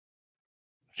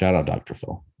 Shout out Dr.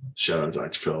 Phil. Shout out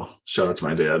Dr. Phil. Shout out to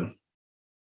my dad.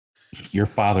 Your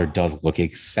father does look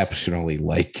exceptionally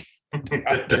like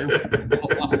Dr.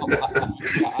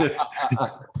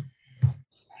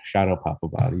 Shout out Papa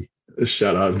Body.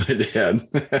 Shout out my dad.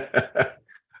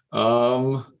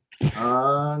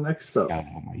 Next up. Shout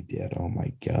out my dad. Oh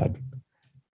my God.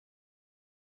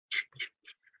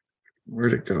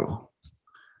 Where'd it go?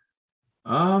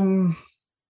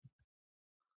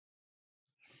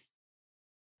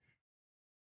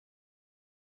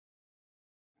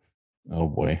 Oh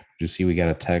boy. Did you see we got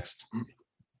a text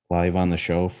live on the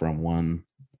show from one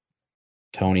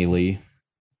Tony Lee?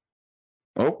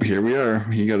 Oh, here we are.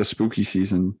 He got a spooky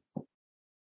season.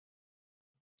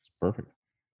 It's perfect.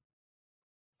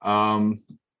 You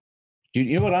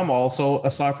know what I'm also a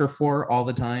sucker for all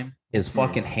the time is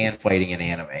fucking hand fighting in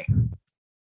anime.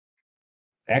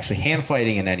 Actually, hand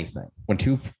fighting in anything. When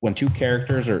two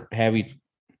characters are heavy,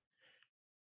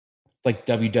 like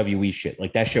WWE shit,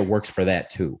 like that shit works for that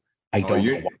too. I don't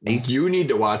know why. You need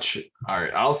to watch. All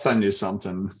right, I'll send you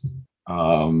something.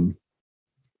 Oh,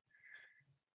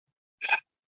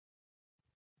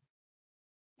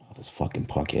 this fucking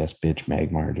punk ass bitch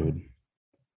Magmar, dude.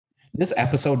 This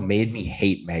episode made me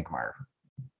hate Magmar.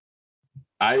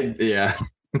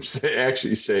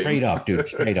 Actually say straight up, dude.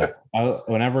 Straight up.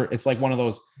 Whenever it's like one of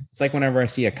those, it's like whenever I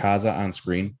see a Kaza on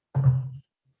screen,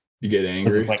 you get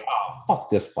angry. It's like, oh, fuck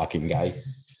this fucking guy.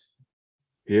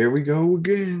 Here we go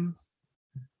again.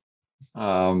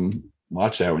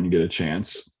 Watch that when you get a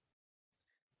chance.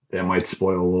 That might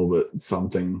spoil a little bit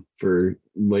something for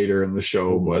later in the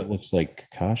show, but it looks like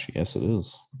Kakashi. Yes, it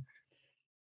is.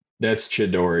 That's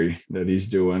Chidori that he's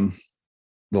doing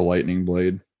the lightning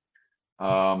blade.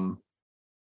 I'm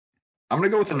gonna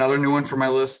go with another new one for my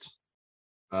list.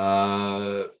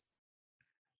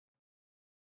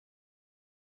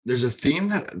 There's a theme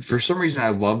that for some reason I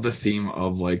love the theme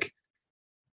of like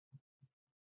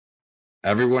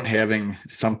everyone having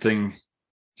something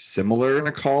similar in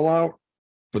a call out,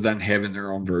 but then having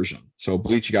their own version. So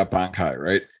Bleach, you got Bankai,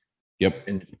 right? Yep.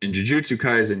 In Jujutsu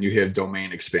Kaisen, you have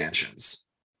domain expansions.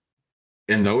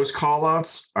 And those call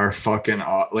outs are fucking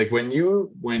like when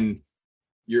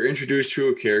you're introduced to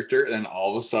a character and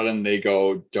all of a sudden they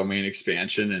go domain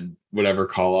expansion and whatever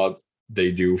call out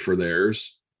they do for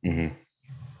theirs. Mm-hmm.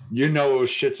 You know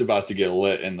shit's about to get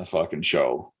lit in the fucking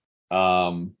show.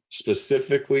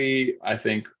 Specifically, I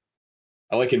think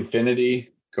I like Infinity,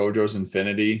 Gojo's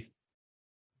Infinity.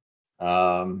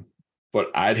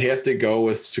 But I'd have to go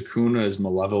with Sukuna's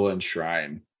Malevolent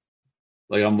Shrine.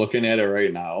 Like I'm looking at it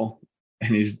right now,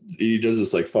 and he does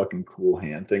this like fucking cool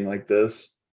hand thing like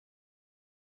this.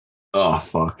 Oh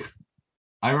fuck.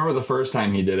 I remember the first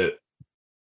time he did it.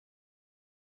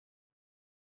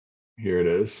 Here it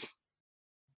is.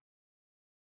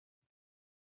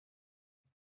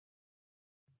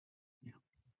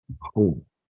 Oh,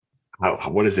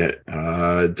 what is it?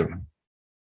 Don't.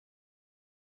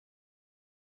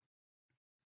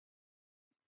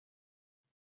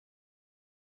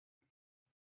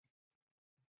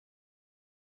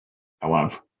 I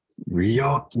want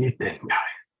Ryoki Tengai.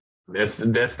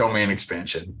 That's domain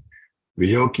expansion.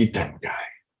 Ryoki Tengai.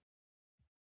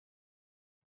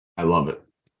 I love it.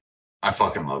 I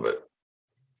fucking love it.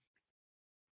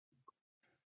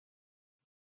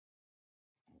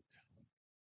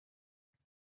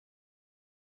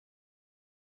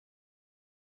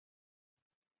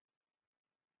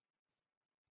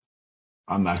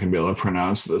 I'm not gonna be able to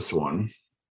pronounce this one.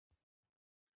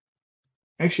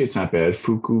 Actually, it's not bad.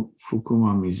 Fukuma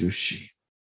Mizushi.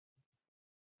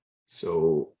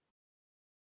 So,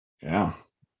 yeah.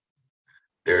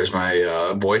 There's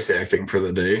my voice acting for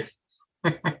the day.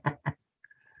 You're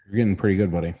getting pretty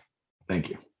good, buddy. Thank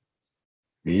you.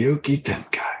 Ryoki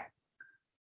Tenkai.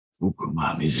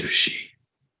 Fukuma Mizushi.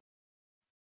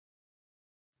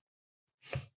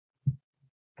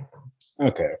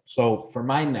 Okay, so for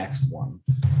my next one,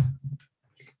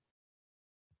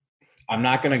 I'm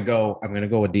going to go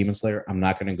with Demon Slayer. I'm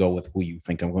not going to go with who you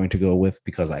think I'm going to go with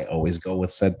because I always go with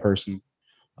said person.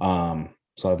 So I'm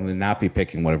going to not be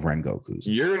picking one of Rengoku's.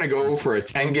 You're going to go for a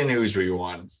Tengen Uzui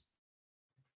one.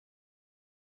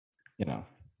 You know.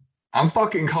 I'm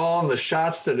fucking calling the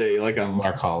shots today. Like you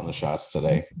are calling the shots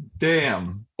today.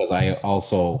 Damn. Because I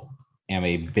also am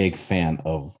a big fan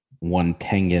of one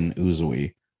Tengen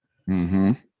Uzui.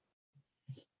 Mm-hmm.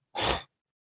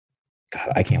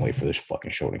 God, I can't wait for this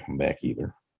fucking show to come back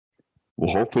either.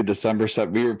 Well, hopefully December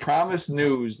 7th. We were promised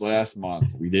news last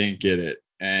month. We didn't get it.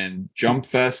 And Jump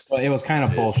Fest. Well, it was kind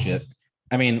of bullshit.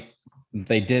 I mean,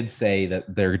 they did say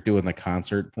that they're doing the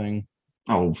concert thing.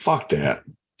 Oh, fuck that.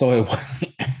 So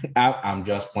I'm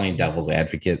just playing devil's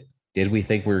advocate. Did we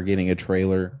think we were getting a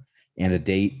trailer and a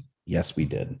date? Yes, we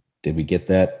did. Did we get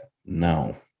that?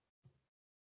 No.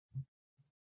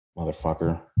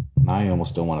 Motherfucker. Now I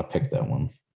almost don't want to pick that one.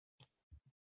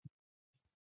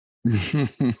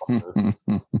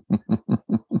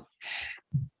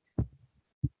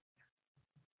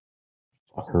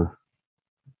 Fucker.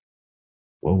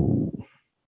 Whoa.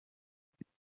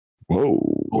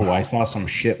 Oh, I saw some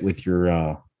shit with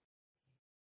your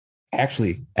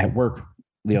actually at work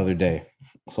the other day.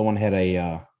 Someone had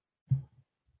a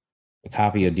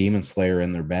copy of Demon Slayer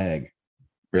in their bag.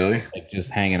 Really? Like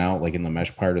just hanging out like in the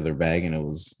mesh part of their bag, and it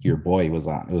was your boy was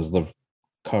on. It was the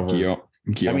cover. That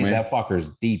means that fucker's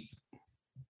deep.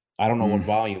 I don't know what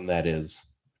volume that is.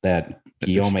 That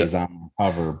Guillaume's on the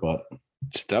cover, but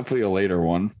it's definitely a later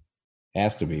one.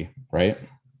 Has to be, right?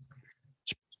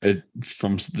 It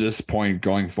from this point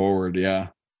going forward, yeah.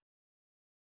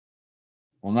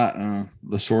 Well, not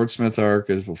the Swordsmith arc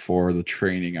is before the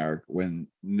training arc.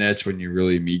 That's when you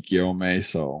really meet Guillaume.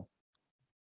 So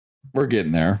we're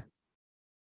getting there.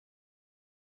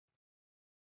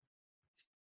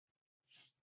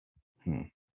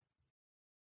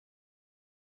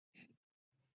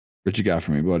 What you got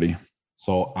for me, buddy?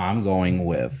 So I'm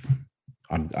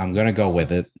gonna go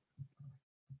with it.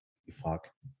 Fuck.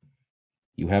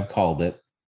 You have called it.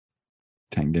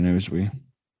 Tengen Uzui.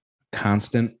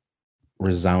 Constant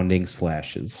resounding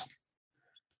slashes.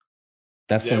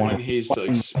 That's the one. He's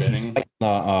like spinning.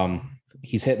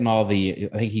 He's hitting all the.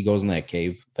 I think he goes in that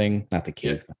cave thing, not the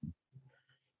cave thing.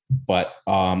 But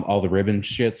all the ribbon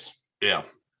shits. Yeah.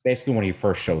 Basically when he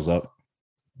first shows up.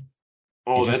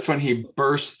 Oh, that's when he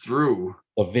bursts through.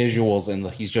 The visuals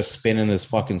and he's just spinning his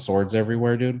fucking swords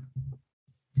everywhere, dude.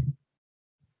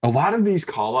 A lot of these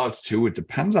call outs too, it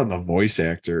depends on the voice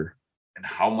actor and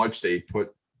how much they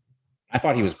put. I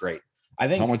thought he was great. I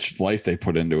think how much life they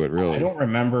put into it, really. I don't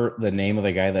remember the name of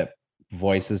the guy that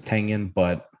voices Tengen,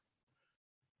 but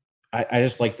I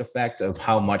just like the fact of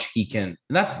how much he can.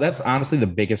 And that's honestly the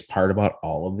biggest part about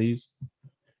all of these.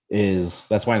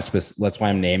 That's why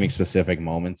I'm naming specific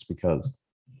moments, because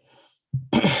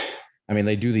I mean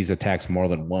they do these attacks more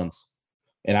than once.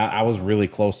 And I was really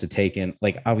close to taking,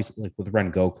 like, obviously, like with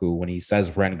Rengoku, when he says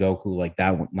Rengoku, like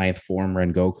that ninth form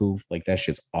Rengoku, like that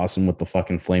shit's awesome with the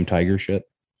fucking flame tiger shit.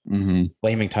 Mm-hmm.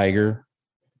 Flaming tiger,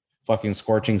 fucking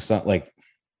scorching sun. Like,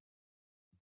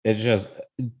 it's just,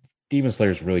 Demon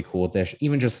Slayer is really cool with that.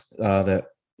 Even just the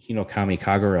Hinokami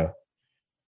Kagura,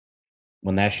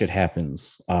 when that shit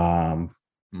happens. Even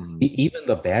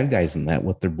the bad guys in that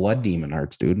with their blood demon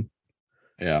arts, dude.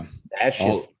 Yeah. That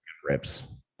shit rips.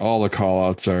 All the call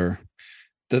outs are,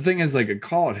 the thing is, like, a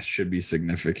call out should be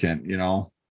significant,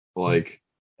 like,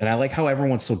 and I like how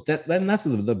everyone's so then that's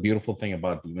the beautiful thing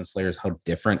about Demon Slayer is how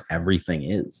different everything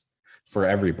is for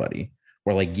everybody.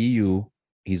 Where like Giyu,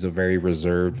 he's a very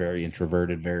reserved, very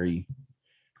introverted, very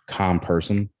calm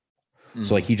person.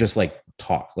 So like he just he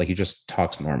just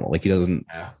talks normal. Like he doesn't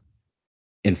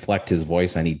inflect his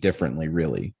voice any differently,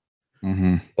 really.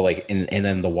 But like and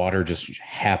then the water just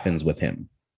happens with him.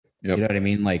 Yep. You know what I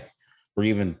mean? Like, or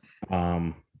even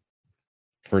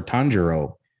for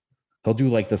Tanjiro, he'll do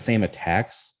like the same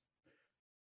attacks,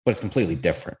 but it's completely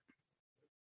different.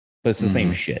 But it's the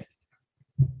same shit.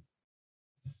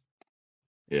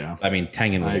 Yeah. I mean,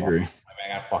 Tengen was I agree.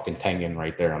 I got fucking Tengen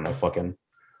right there on the fucking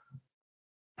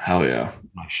hell yeah.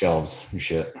 My shelves and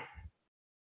shit.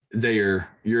 Is that you're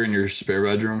in your spare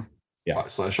bedroom? Yeah.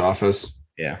 / office?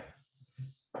 Yeah.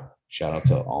 Shout out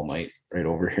to All Might right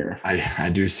over here. I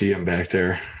do see him back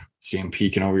there. See him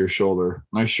peeking over your shoulder.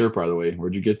 Nice shirt, by the way.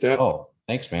 Where'd you get that? Oh,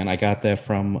 thanks, man. I got that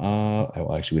from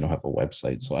well, actually, we don't have a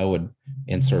website, so I would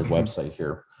insert website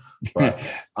here. But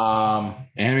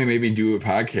Anime made me do a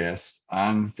podcast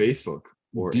on Facebook.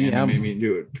 Or DM made me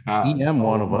do it. DM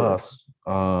one of us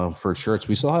for shirts.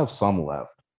 We still have some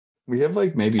left. We have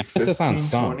like maybe 15, on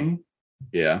some. 20.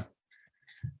 Yeah.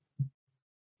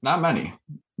 Not many.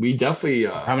 We definitely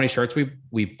how many shirts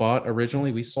we bought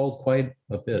originally? We sold quite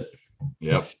a bit.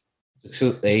 Yep.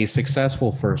 A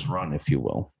successful first run, if you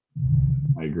will.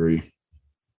 I agree.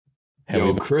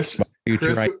 Yo, Chris,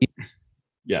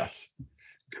 yes.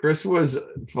 Chris was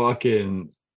fucking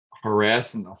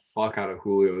harassing the fuck out of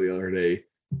Julio the other day.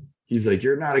 He's like,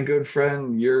 "You're not a good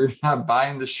friend. You're not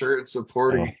buying the shirt and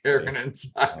supporting Aaron and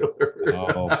Tyler."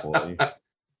 Oh boy.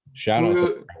 Shout out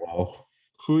to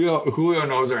Julio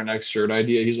knows our next shirt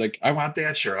idea. He's like, "I want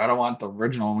that shirt. I don't want the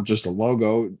original one with just a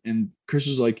logo." And Chris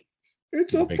is like,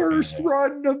 "It's a first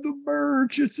run of the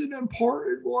merch. It's an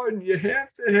important one. You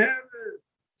have to have it."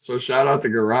 So shout out to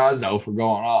Garazo for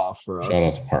going off for us. Shout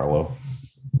out to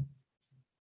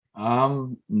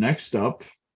Parlo. Next up,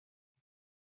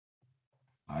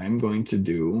 I'm going to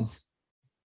do.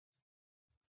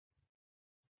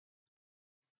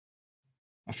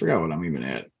 I forgot what I'm even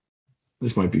at.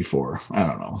 This might be 4. I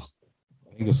don't know.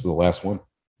 I think this is the last one.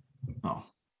 Oh.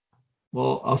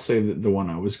 Well, I'll say that the one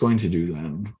I was going to do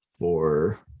then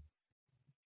for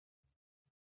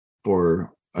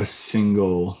a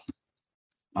single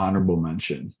honorable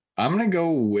mention. I'm going to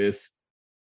go with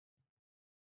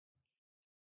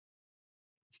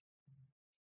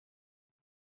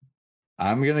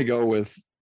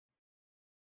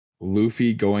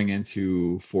Luffy going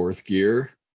into 4th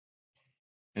gear.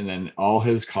 And then all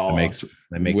his call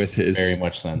that makes with his very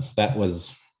much sense.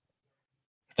 That's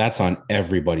on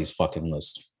everybody's fucking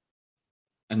list.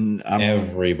 And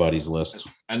everybody's list.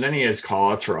 And then he has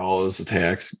call outs for all his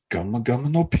attacks. Gamma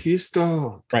no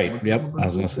pisto. Right. Yep. I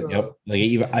was gonna say, yep.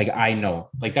 Like I know.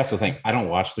 Like that's the thing. I don't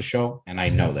watch the show and I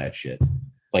know that shit.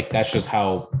 Like that's just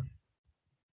how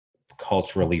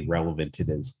culturally relevant it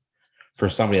is. For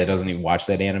somebody that doesn't even watch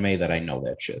that anime, that I know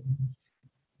that shit.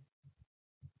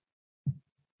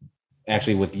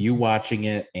 Actually, with you watching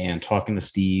it and talking to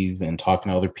Steve and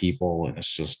talking to other people, and it's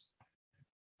just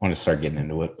I want to start getting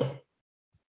into it.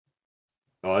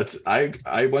 Oh, it's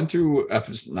I went through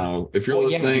episodes now. If you're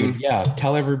listening, yeah,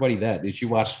 tell everybody that. Did you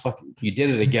watch? You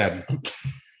did it again.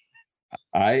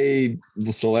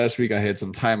 So last week I had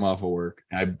some time off of work.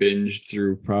 I binged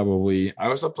through I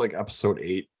was up to like episode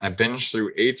 8. I binged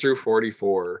through 8 through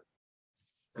 44,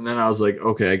 and then I was like,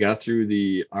 okay, I got through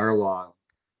the Arlong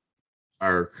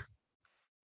arc.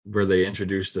 where they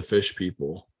introduced the fish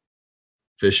people,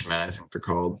 fishmen, I think they're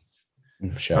called.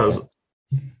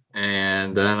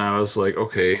 And then I was like,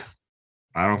 okay,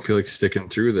 I don't feel like sticking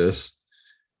through this.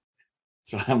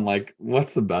 So I'm like,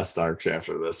 what's the best arcs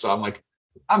after this? So I'm like,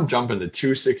 I'm jumping to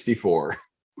 264.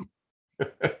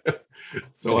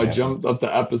 So I jumped up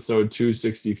to episode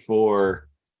 264.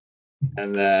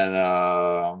 And then,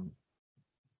 I'm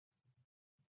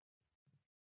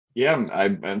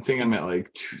thinking I'm at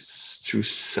like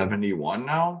 271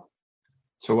 now.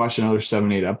 So watch another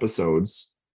 7-8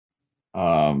 episodes.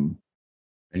 And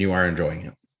you are enjoying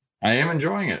it. I am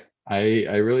enjoying it. I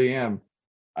really am.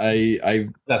 I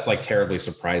that's like terribly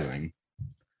surprising.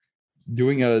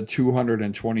 Doing a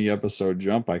 220 episode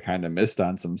jump, I kind of missed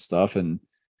on some stuff, and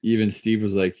even Steve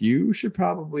was like, you should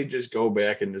probably just go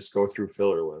back and just go through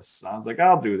filler lists. And I was like,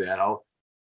 I'll do that. I'll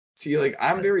see, like,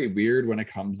 I'm very weird when it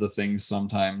comes to things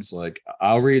sometimes. Like,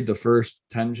 I'll read the first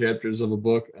 10 chapters of a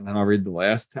book, and then I'll read the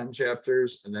last 10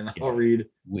 chapters, and then I'll read,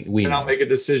 and I'll make a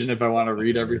decision if I want to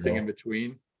read everything in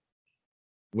between.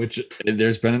 Which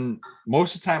there's been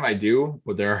most of the time I do,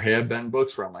 but there have been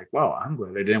books where I'm like, wow, I'm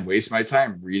glad I didn't waste my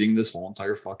time reading this whole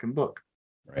entire fucking book.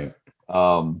 Right.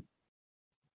 But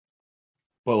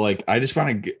like, I just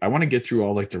want to get through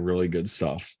all like the really good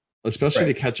stuff, especially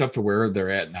to catch up to where they're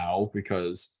at now,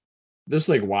 because this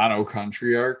like Wano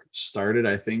Country arc started,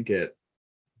 I think,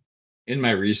 in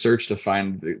my research to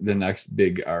find the next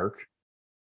big arc.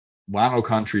 Wano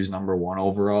Country's number 1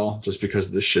 overall, just because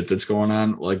of the shit that's going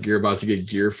on. Like, you're about to get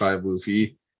Gear 5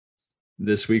 Luffy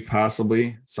this week,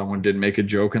 possibly. Someone did make a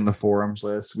joke in the forums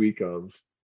last week of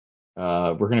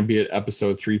we're going to be at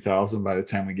episode 3000 by the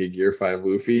time we get Gear 5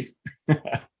 Luffy.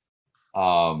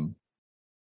 But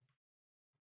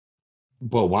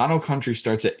Wano Country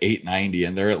starts at 890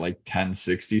 and they're at like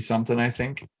 1060 something, I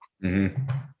think. Mm-hmm.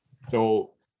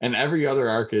 So, and every other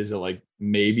arc is at like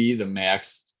maybe the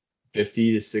max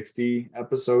 50 to 60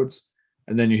 episodes,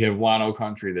 and then you have Wano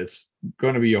Country that's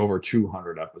going to be over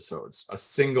 200 episodes. A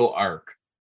single arc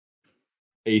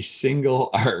is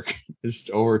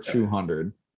over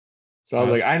 200. So I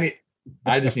was like,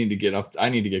 I just need to get up. I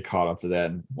need to get caught up to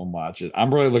that and we'll watch it.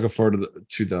 I'm really looking forward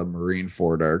to the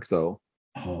Marineford arc, though.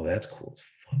 Oh, that's cool as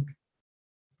fuck.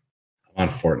 I'm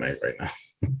on Fortnite right now.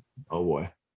 Oh boy.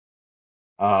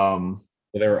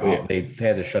 They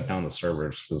had to shut down the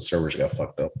servers because the servers got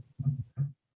fucked up.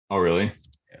 Oh, really?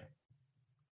 Yeah.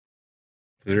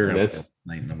 We were gonna play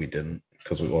night and we didn't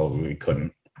because we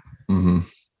couldn't. Mm-hmm.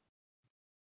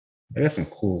 I got some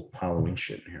cool Halloween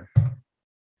shit in here.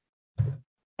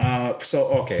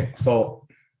 So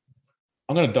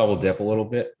I'm gonna double dip a little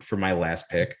bit for my last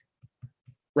pick.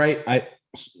 Right?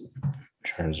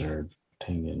 Charizard,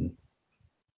 Tengen,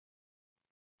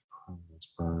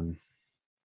 Burn.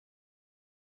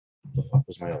 The fuck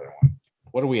was my other one?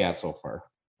 What are we at so far?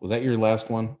 Was that your last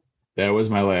one? That was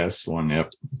my last one.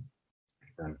 Yep.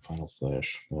 Final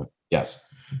Flash. Yes.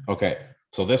 Okay.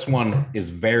 So this one is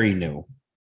very new.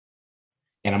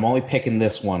 And I'm only picking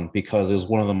this one because it was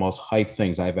one of the most hyped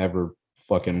things I've ever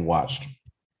fucking watched.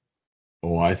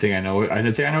 Oh, I think I know. I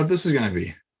think I know what this is going to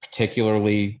be.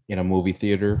 Particularly in a movie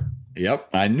theater. Yep.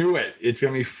 I knew it. It's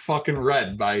going to be fucking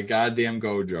Red by goddamn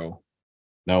Gojo.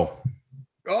 No.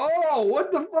 Oh,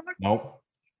 what the fuck? Nope.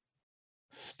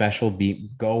 Special beam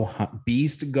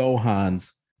Beast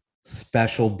Gohan's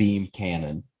special beam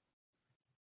cannon.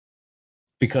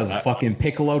 Because fucking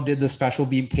Piccolo did the special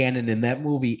beam cannon in that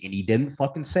movie and he didn't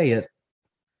fucking say it.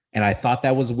 And I thought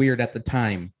that was weird at the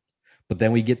time. But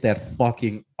then we get that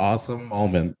fucking awesome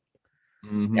moment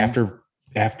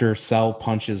after Cell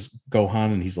punches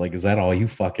Gohan and he's like, is that all you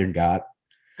fucking got?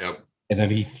 Yep. And then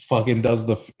he fucking does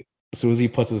as soon as he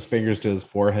puts his fingers to his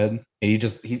forehead, and he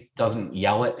doesn't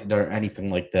yell it or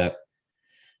anything like that.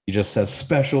 He just says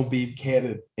special beam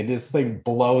cannon, and this thing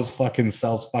blows fucking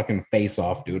Cell's fucking face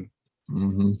off, dude.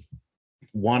 Mm-hmm.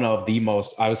 One of the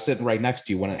most. I was sitting right next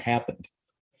to you when it happened.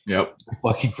 Yep. I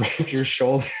fucking grabbed your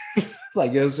shoulder.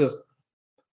 Like, it was just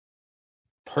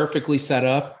perfectly set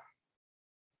up.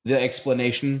 The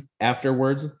explanation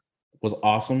afterwards was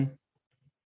awesome.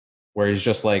 Where he's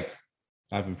just like,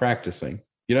 I've been practicing.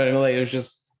 You know what I mean? Like, it was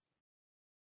just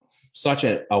such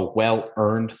a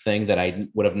well-earned thing that I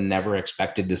would have never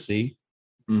expected to see.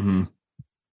 Mm-hmm.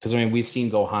 Because, I mean, we've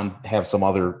seen Gohan have some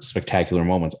other spectacular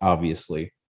moments,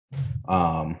 obviously.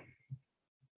 I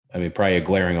mean, probably a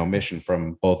glaring omission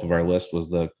from both of our lists was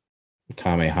the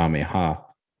Kamehameha.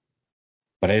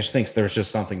 But I just think there's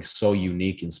just something so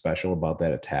unique and special about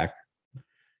that attack.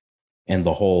 And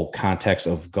the whole context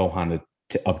of Gohan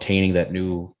obtaining that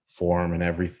new form and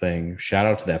everything. Shout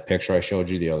out to that picture I showed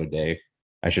you the other day.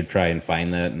 I should try and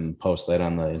find that and post that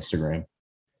on the Instagram.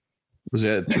 Was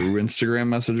that through Instagram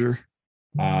Messenger?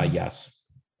 Yes.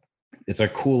 It's a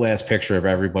cool ass picture of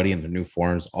everybody in the new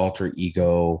forms: Ultra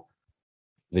Ego,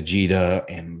 Vegeta,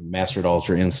 and Mastered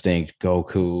Ultra Instinct,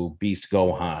 Goku, Beast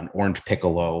Gohan, Orange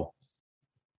Piccolo.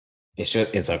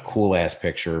 It's a cool ass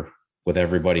picture with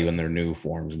everybody in their new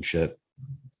forms and shit.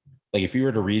 Like if you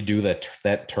were to redo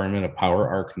that tournament of Power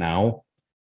Arc now,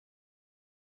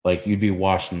 like you'd be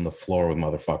washing the floor with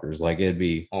motherfuckers. Like it'd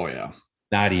be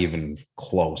not even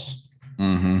close.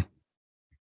 Mm-hmm.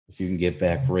 If you can get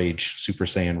back Rage, Super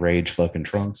Saiyan Rage fucking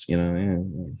Trunks, you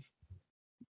know.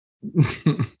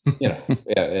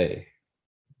 Hey.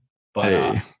 But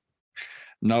hey.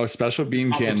 No, Special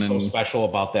Beam Cannon. So special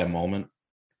about that moment.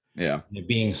 Yeah. It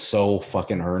being so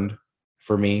fucking earned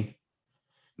for me.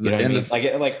 You know what I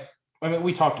mean? I mean,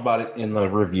 we talked about it in the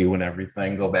review and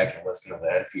everything. Go back and listen to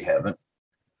that if you haven't.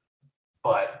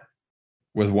 But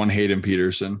with one Hayden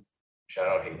Peterson. Shout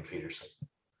out Hayden Peterson.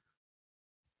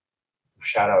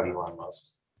 Shout out Elon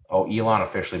Musk. Oh, Elon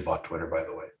officially bought Twitter, by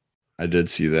the way. I did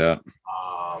see that.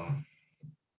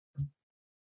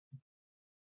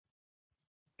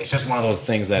 It's just one of those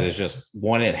things that is just,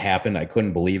 when it happened, I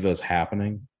couldn't believe it was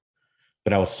happening,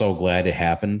 but I was so glad it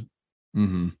happened.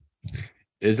 Mm-hmm.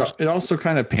 It also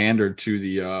kind of pandered to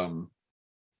the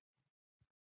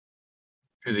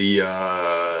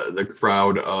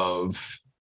crowd of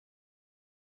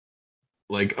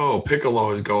like, oh, Piccolo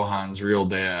is Gohan's real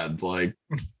dad. Like,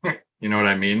 you know what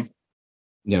I mean?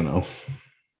 You know.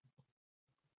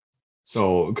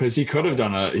 So, because he could have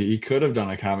done a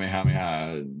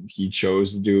Kamehameha. He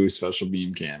chose to do Special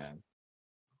Beam Cannon.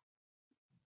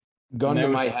 Gun to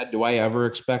my head, do I ever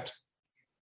expect?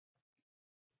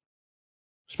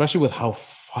 Especially with how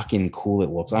fucking cool it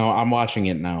looks. I'm watching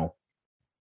it now.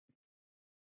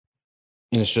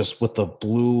 And it's just with the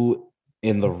blue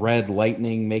and the red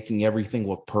lightning making everything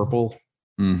look purple.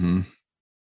 Mm-hmm.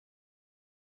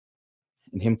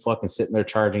 And him fucking sitting there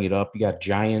charging it up. You got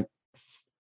giant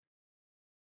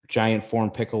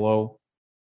form Piccolo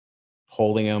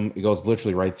holding him. It goes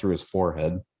literally right through his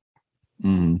forehead.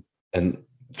 Mm-hmm. And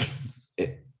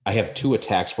I have two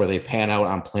attacks where they pan out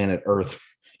on planet Earth.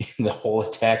 And the whole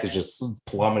attack is just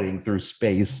plummeting through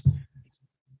space.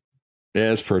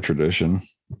 Yeah, it's per tradition.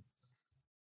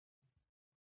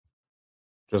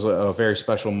 There's a very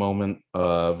special moment,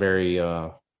 very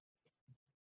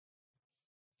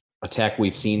attack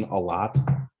we've seen a lot.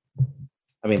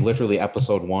 I mean, literally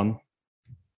episode 1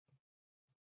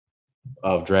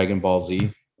 of Dragon Ball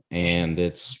Z, and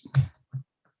it's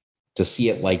to see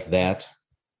it like that.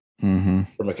 Mm-hmm.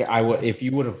 If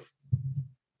you would have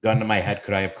gun to my head,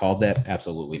 could I have called that?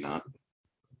 Absolutely not.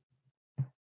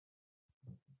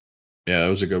 Yeah, that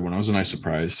was a good one. That was a nice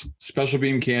surprise. Special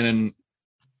Beam Cannon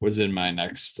was in my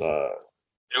next. That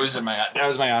was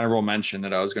my honorable mention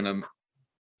that I was gonna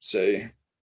say.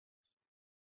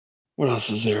 What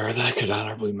else is there that I could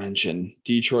honorably mention?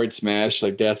 Detroit Smash,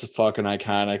 like that's a fucking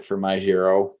iconic for My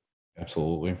Hero.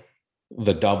 Absolutely.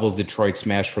 The double Detroit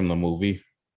Smash from the movie.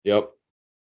 Yep.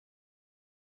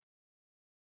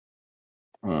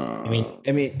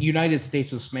 I mean, United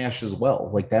States of Smash as well.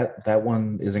 Like that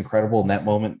one is incredible, and that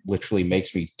moment literally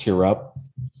makes me tear up.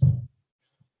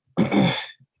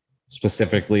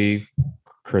 Specifically,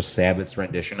 Chris Sabat's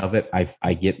rendition of it.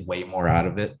 I get way more out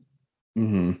of it.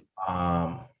 Mm-hmm.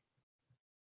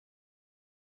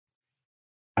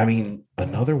 I mean,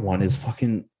 another one is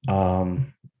fucking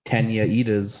Tenya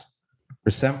Ida's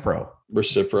Recipro.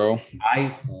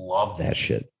 I love that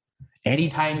shit.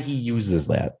 Anytime he uses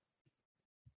that.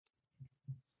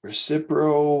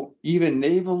 Recipro, even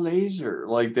Naval Laser,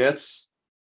 like it's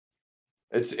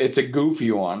a goofy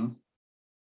one,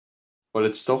 but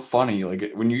it's still funny.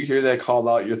 Like when you hear that called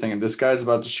out, you're thinking this guy's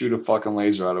about to shoot a fucking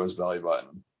laser out of his belly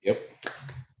button. Yep.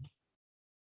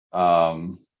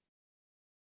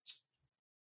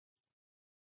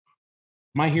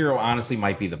 My Hero honestly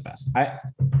might be the best.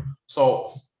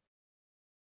 So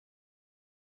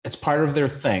it's part of their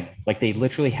thing. Like they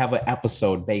literally have an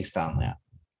episode based on that.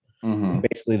 Mm-hmm.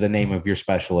 Basically the name of your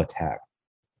special attack.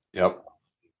 Yep.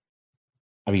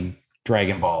 I mean,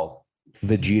 Dragon Ball.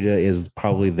 Vegeta is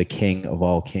probably the king of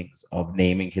all kings of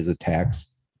naming his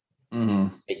attacks.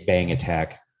 Mm-hmm. Big Bang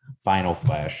Attack, Final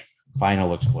Flash,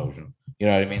 Final Explosion. You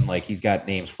know what I mean? Like he's got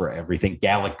names for everything.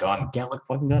 Gallic Gun. Gallic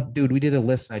fucking Gun. Dude, we did a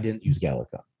list and I didn't use Gallic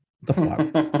Gun. What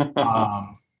the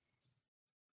fuck?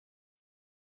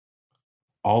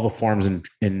 All the forms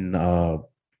in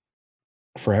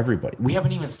for everybody. We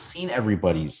haven't even seen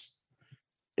everybody's,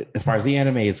 as far as the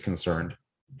anime is concerned,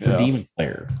 for Demon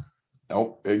Slayer.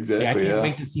 Nope, exactly. I can't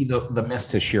wait to see the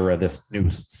Mist Hashira this new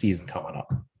season coming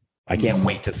up. I can't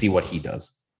wait to see what he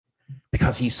does.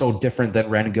 because he's so different than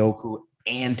Rengoku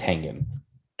and Tengen,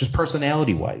 just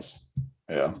personality wise.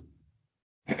 Yeah.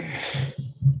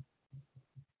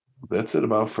 That's it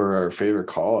about for our favorite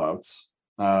call outs.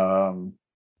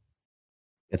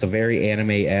 It's a very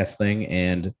anime ass thing,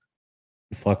 and it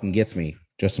fucking gets me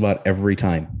just about every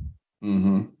time.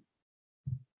 Mm-hmm.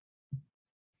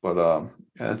 But yeah,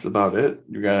 that's about it.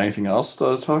 You got anything else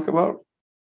to talk about?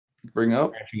 Bring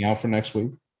up? Branching out for next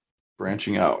week.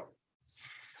 Branching out.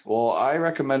 Well, I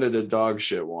recommended a dog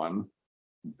shit one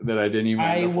that I didn't even.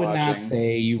 I would not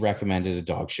say you recommended a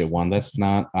dog shit one. That's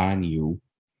not on you.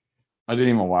 I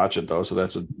didn't even watch it though, so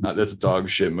that's a dog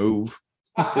shit move.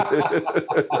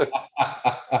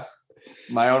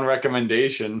 My own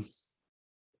recommendation.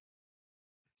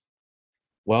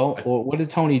 Well, what did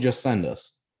Tony just send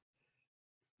us?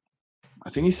 I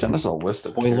think he sent us a list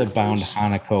of Toilet Bound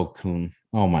Hanako-kun.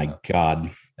 Oh my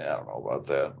god. Yeah, I don't know about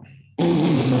that.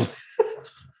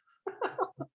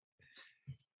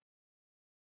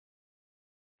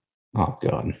 Oh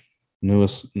god.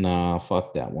 Newest. Nah,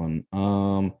 fuck that one.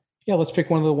 Yeah, let's pick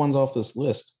one of the ones off this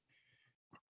list.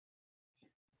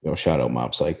 Yo, shout out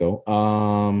Mob Psycho.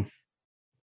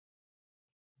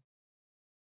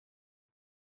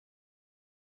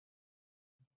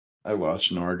 I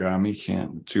watched Noragami.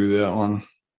 Can't do that one.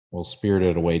 Well,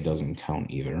 Spirited Away doesn't count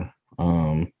either.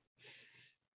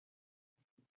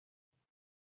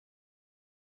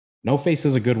 No Face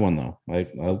is a good one though.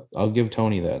 I'll give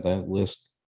Tony that. That list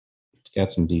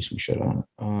got some decent shit on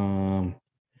it.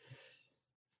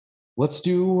 Let's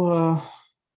do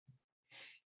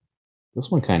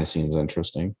this one. Kind of seems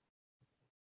interesting.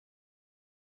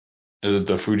 Is it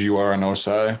the Fujiwara no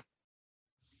Sai?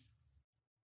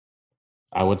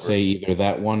 I would say either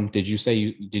that one. Did you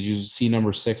see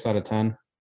number 6 out of 10?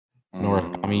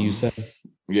 Noragami, you said?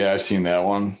 Yeah, I've seen that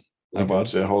one. I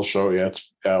watched that whole show. Yeah,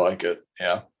 I like it.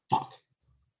 Yeah. Fuck.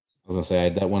 I was gonna say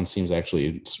that one seems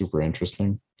actually super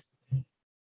interesting.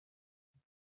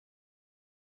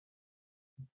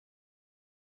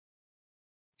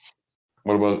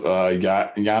 What about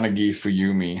Yanagi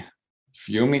Fuyumi?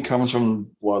 Fuyumi comes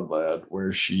from Blood Lad,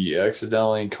 where she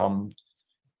accidentally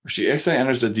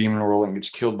enters the demon world and gets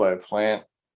killed by a plant.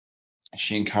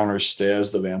 She encounters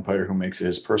Staz, the vampire, who makes it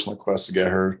his personal quest to get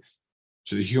her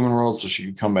to the human world so she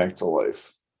can come back to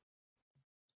life.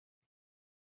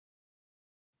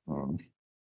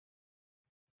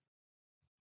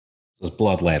 This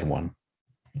Blood Lad one.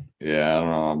 Yeah, I don't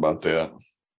know about that.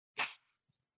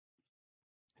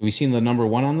 Have we seen the number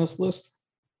 1 on this list?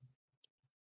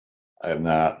 I have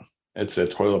not. It's a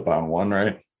Toilet Bound one,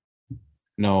 right?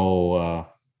 No,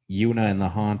 Yuna and the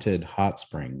Haunted Hot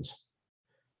Springs.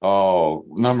 Oh,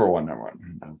 number 1.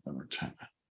 Number 10.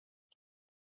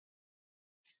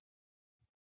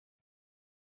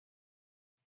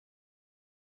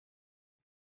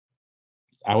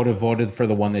 I would have voted for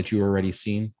the one that you already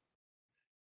seen.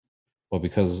 Well,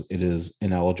 because it is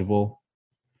ineligible,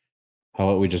 how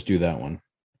about we just do that one?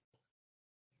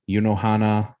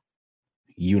 Yunohana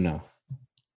Yuna.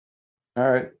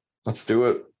 All right, let's do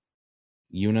it.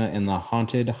 Yuna and the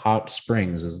Haunted Hot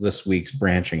Springs is this week's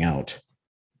branching out.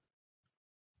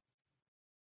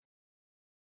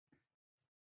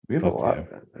 We have a lot.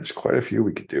 There's quite a few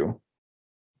we could do.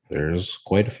 There's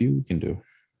quite a few we can do.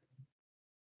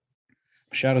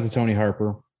 Shout out to Tony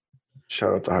Harper.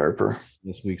 Shout out to Harper.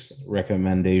 This week's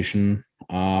recommendation.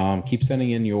 Keep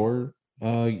sending in your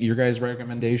guys'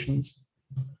 recommendations.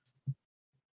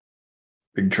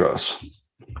 Big trust.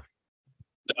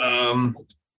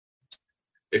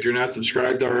 If you're not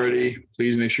subscribed already,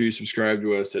 please make sure you subscribe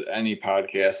to us at any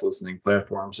podcast listening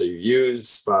platforms that you use: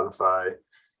 Spotify,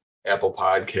 Apple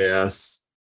Podcasts,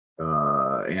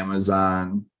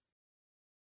 Amazon,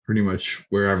 pretty much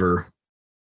wherever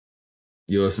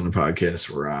you listen to podcasts,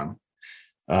 we're on.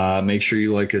 Make sure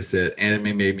you like us at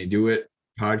Anime Made Me Do It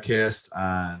podcast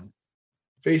on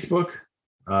Facebook.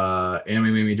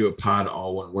 Anime Made Me Do It pod,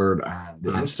 all one word, on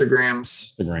the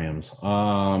Instagrams.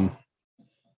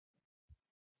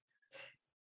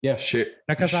 Yeah,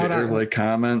 check us out. Like,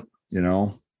 comment.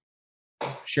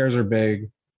 Shares are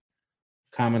big.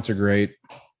 Comments are great.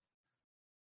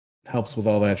 Helps with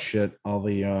all that shit.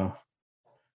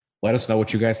 Let us know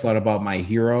what you guys thought about My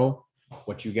Hero.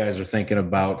 What you guys are thinking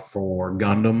about for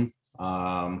Gundam.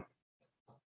 And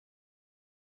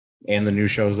the new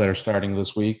shows that are starting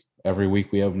this week. Every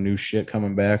week we have new shit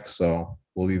coming back, so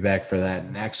we'll be back for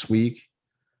that next week.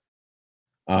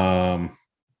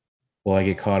 Will I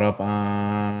get caught up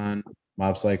on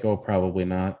Mob Psycho? Probably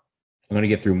not. I'm gonna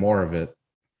get through more of it.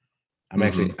 I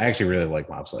actually really like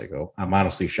Mob Psycho. I'm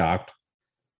honestly shocked,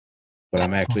 but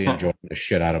I'm actually enjoying the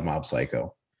shit out of Mob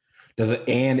Psycho. Does it?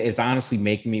 And it's honestly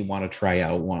making me want to try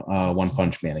out One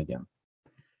Punch Man again.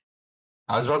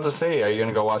 I was about to say, are you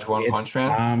gonna go watch One Punch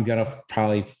Man? I'm gonna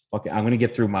probably I'm gonna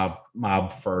get through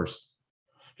Mob first,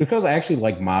 because I actually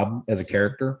like Mob as a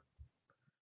character.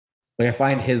 Like I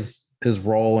find his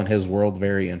role and his world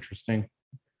very interesting,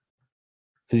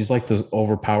 because he's like this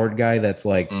overpowered guy that's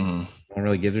like I don't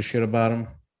really give a shit about him.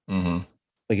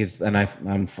 Like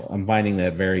I'm finding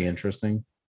that very interesting.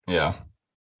 Yeah.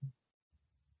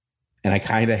 And I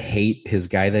kind of hate his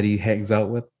guy that he hangs out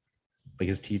with, like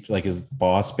his teacher, like his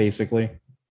boss, basically.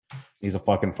 He's a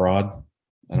fucking fraud.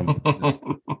 And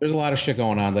there's a lot of shit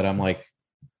going on that I'm like,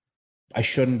 I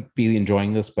shouldn't be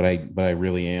enjoying this, but I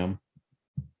really am.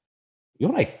 You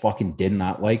know what I fucking did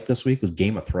not like this week was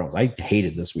Game of Thrones. I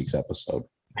hated this week's episode.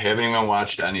 I haven't even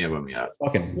watched any of them yet.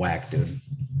 Fucking whack, dude.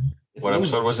 What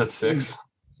episode was it? 6?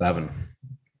 7.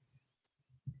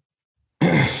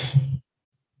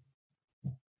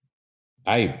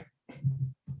 I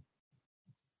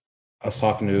was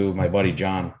talking to my buddy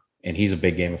John, and he's a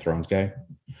big Game of Thrones guy.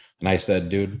 And I said,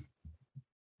 dude,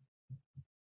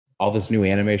 all this new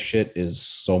anime shit is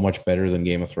so much better than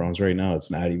Game of Thrones right now. It's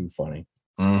not even funny.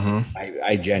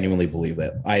 I genuinely believe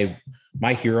that.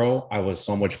 My Hero, I was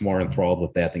so much more enthralled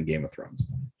with that than Game of Thrones.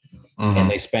 And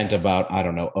they spent about, I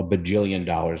don't know, $1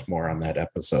 bajillion more on that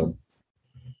episode.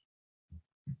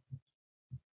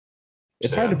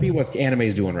 It's hard to beat what anime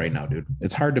is doing right now, dude.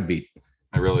 It's hard to beat.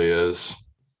 It really is.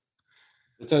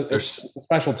 It's a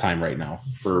special time right now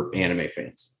for anime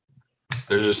fans.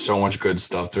 There's just so much good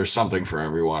stuff. There's something for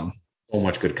everyone. So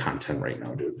much good content right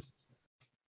now, dude.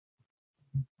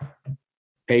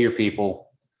 Pay your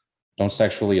people. Don't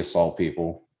sexually assault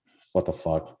people. What the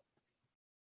fuck?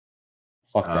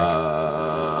 Fuck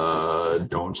that.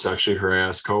 Don't sexually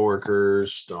harass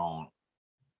coworkers. Don't.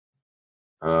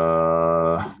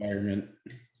 Environment.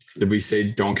 Did we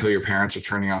say don't kill your parents or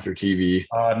turning off your TV?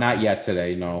 Not yet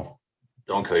today, no.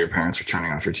 Don't kill your parents for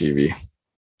turning off your TV.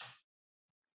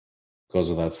 Goes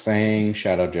without saying.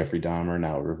 Shout out Jeffrey Dahmer.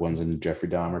 Now everyone's into Jeffrey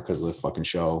Dahmer because of the fucking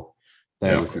show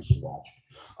that we could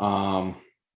watch.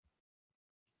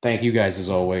 Thank you guys as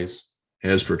always.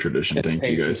 As per tradition, thank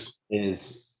you guys.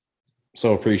 Is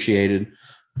so appreciated.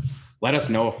 Let us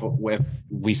know if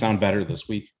we sound better this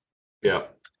week. Yeah.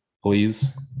 Please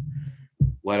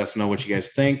let us know what you guys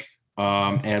think.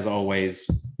 As always,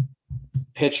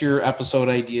 pitch your episode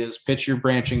ideas, pitch your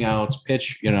branching outs,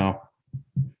 pitch,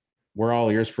 we're all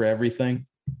ears for everything.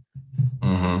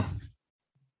 We're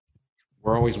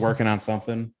always working on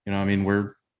something.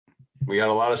 We got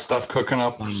a lot of stuff cooking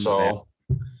up, so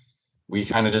we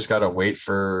kind of just got to wait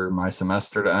for my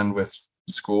semester to end with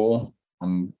school.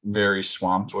 I'm very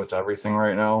swamped with everything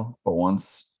right now, but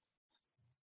once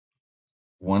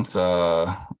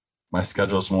my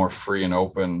schedule's more free and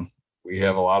open, we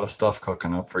have a lot of stuff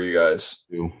cooking up for you guys.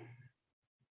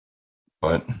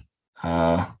 But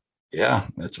yeah,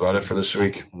 that's about it for this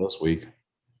week.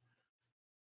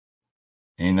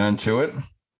 Ain't none to it.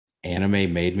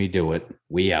 Anime made me do it.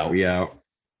 We out.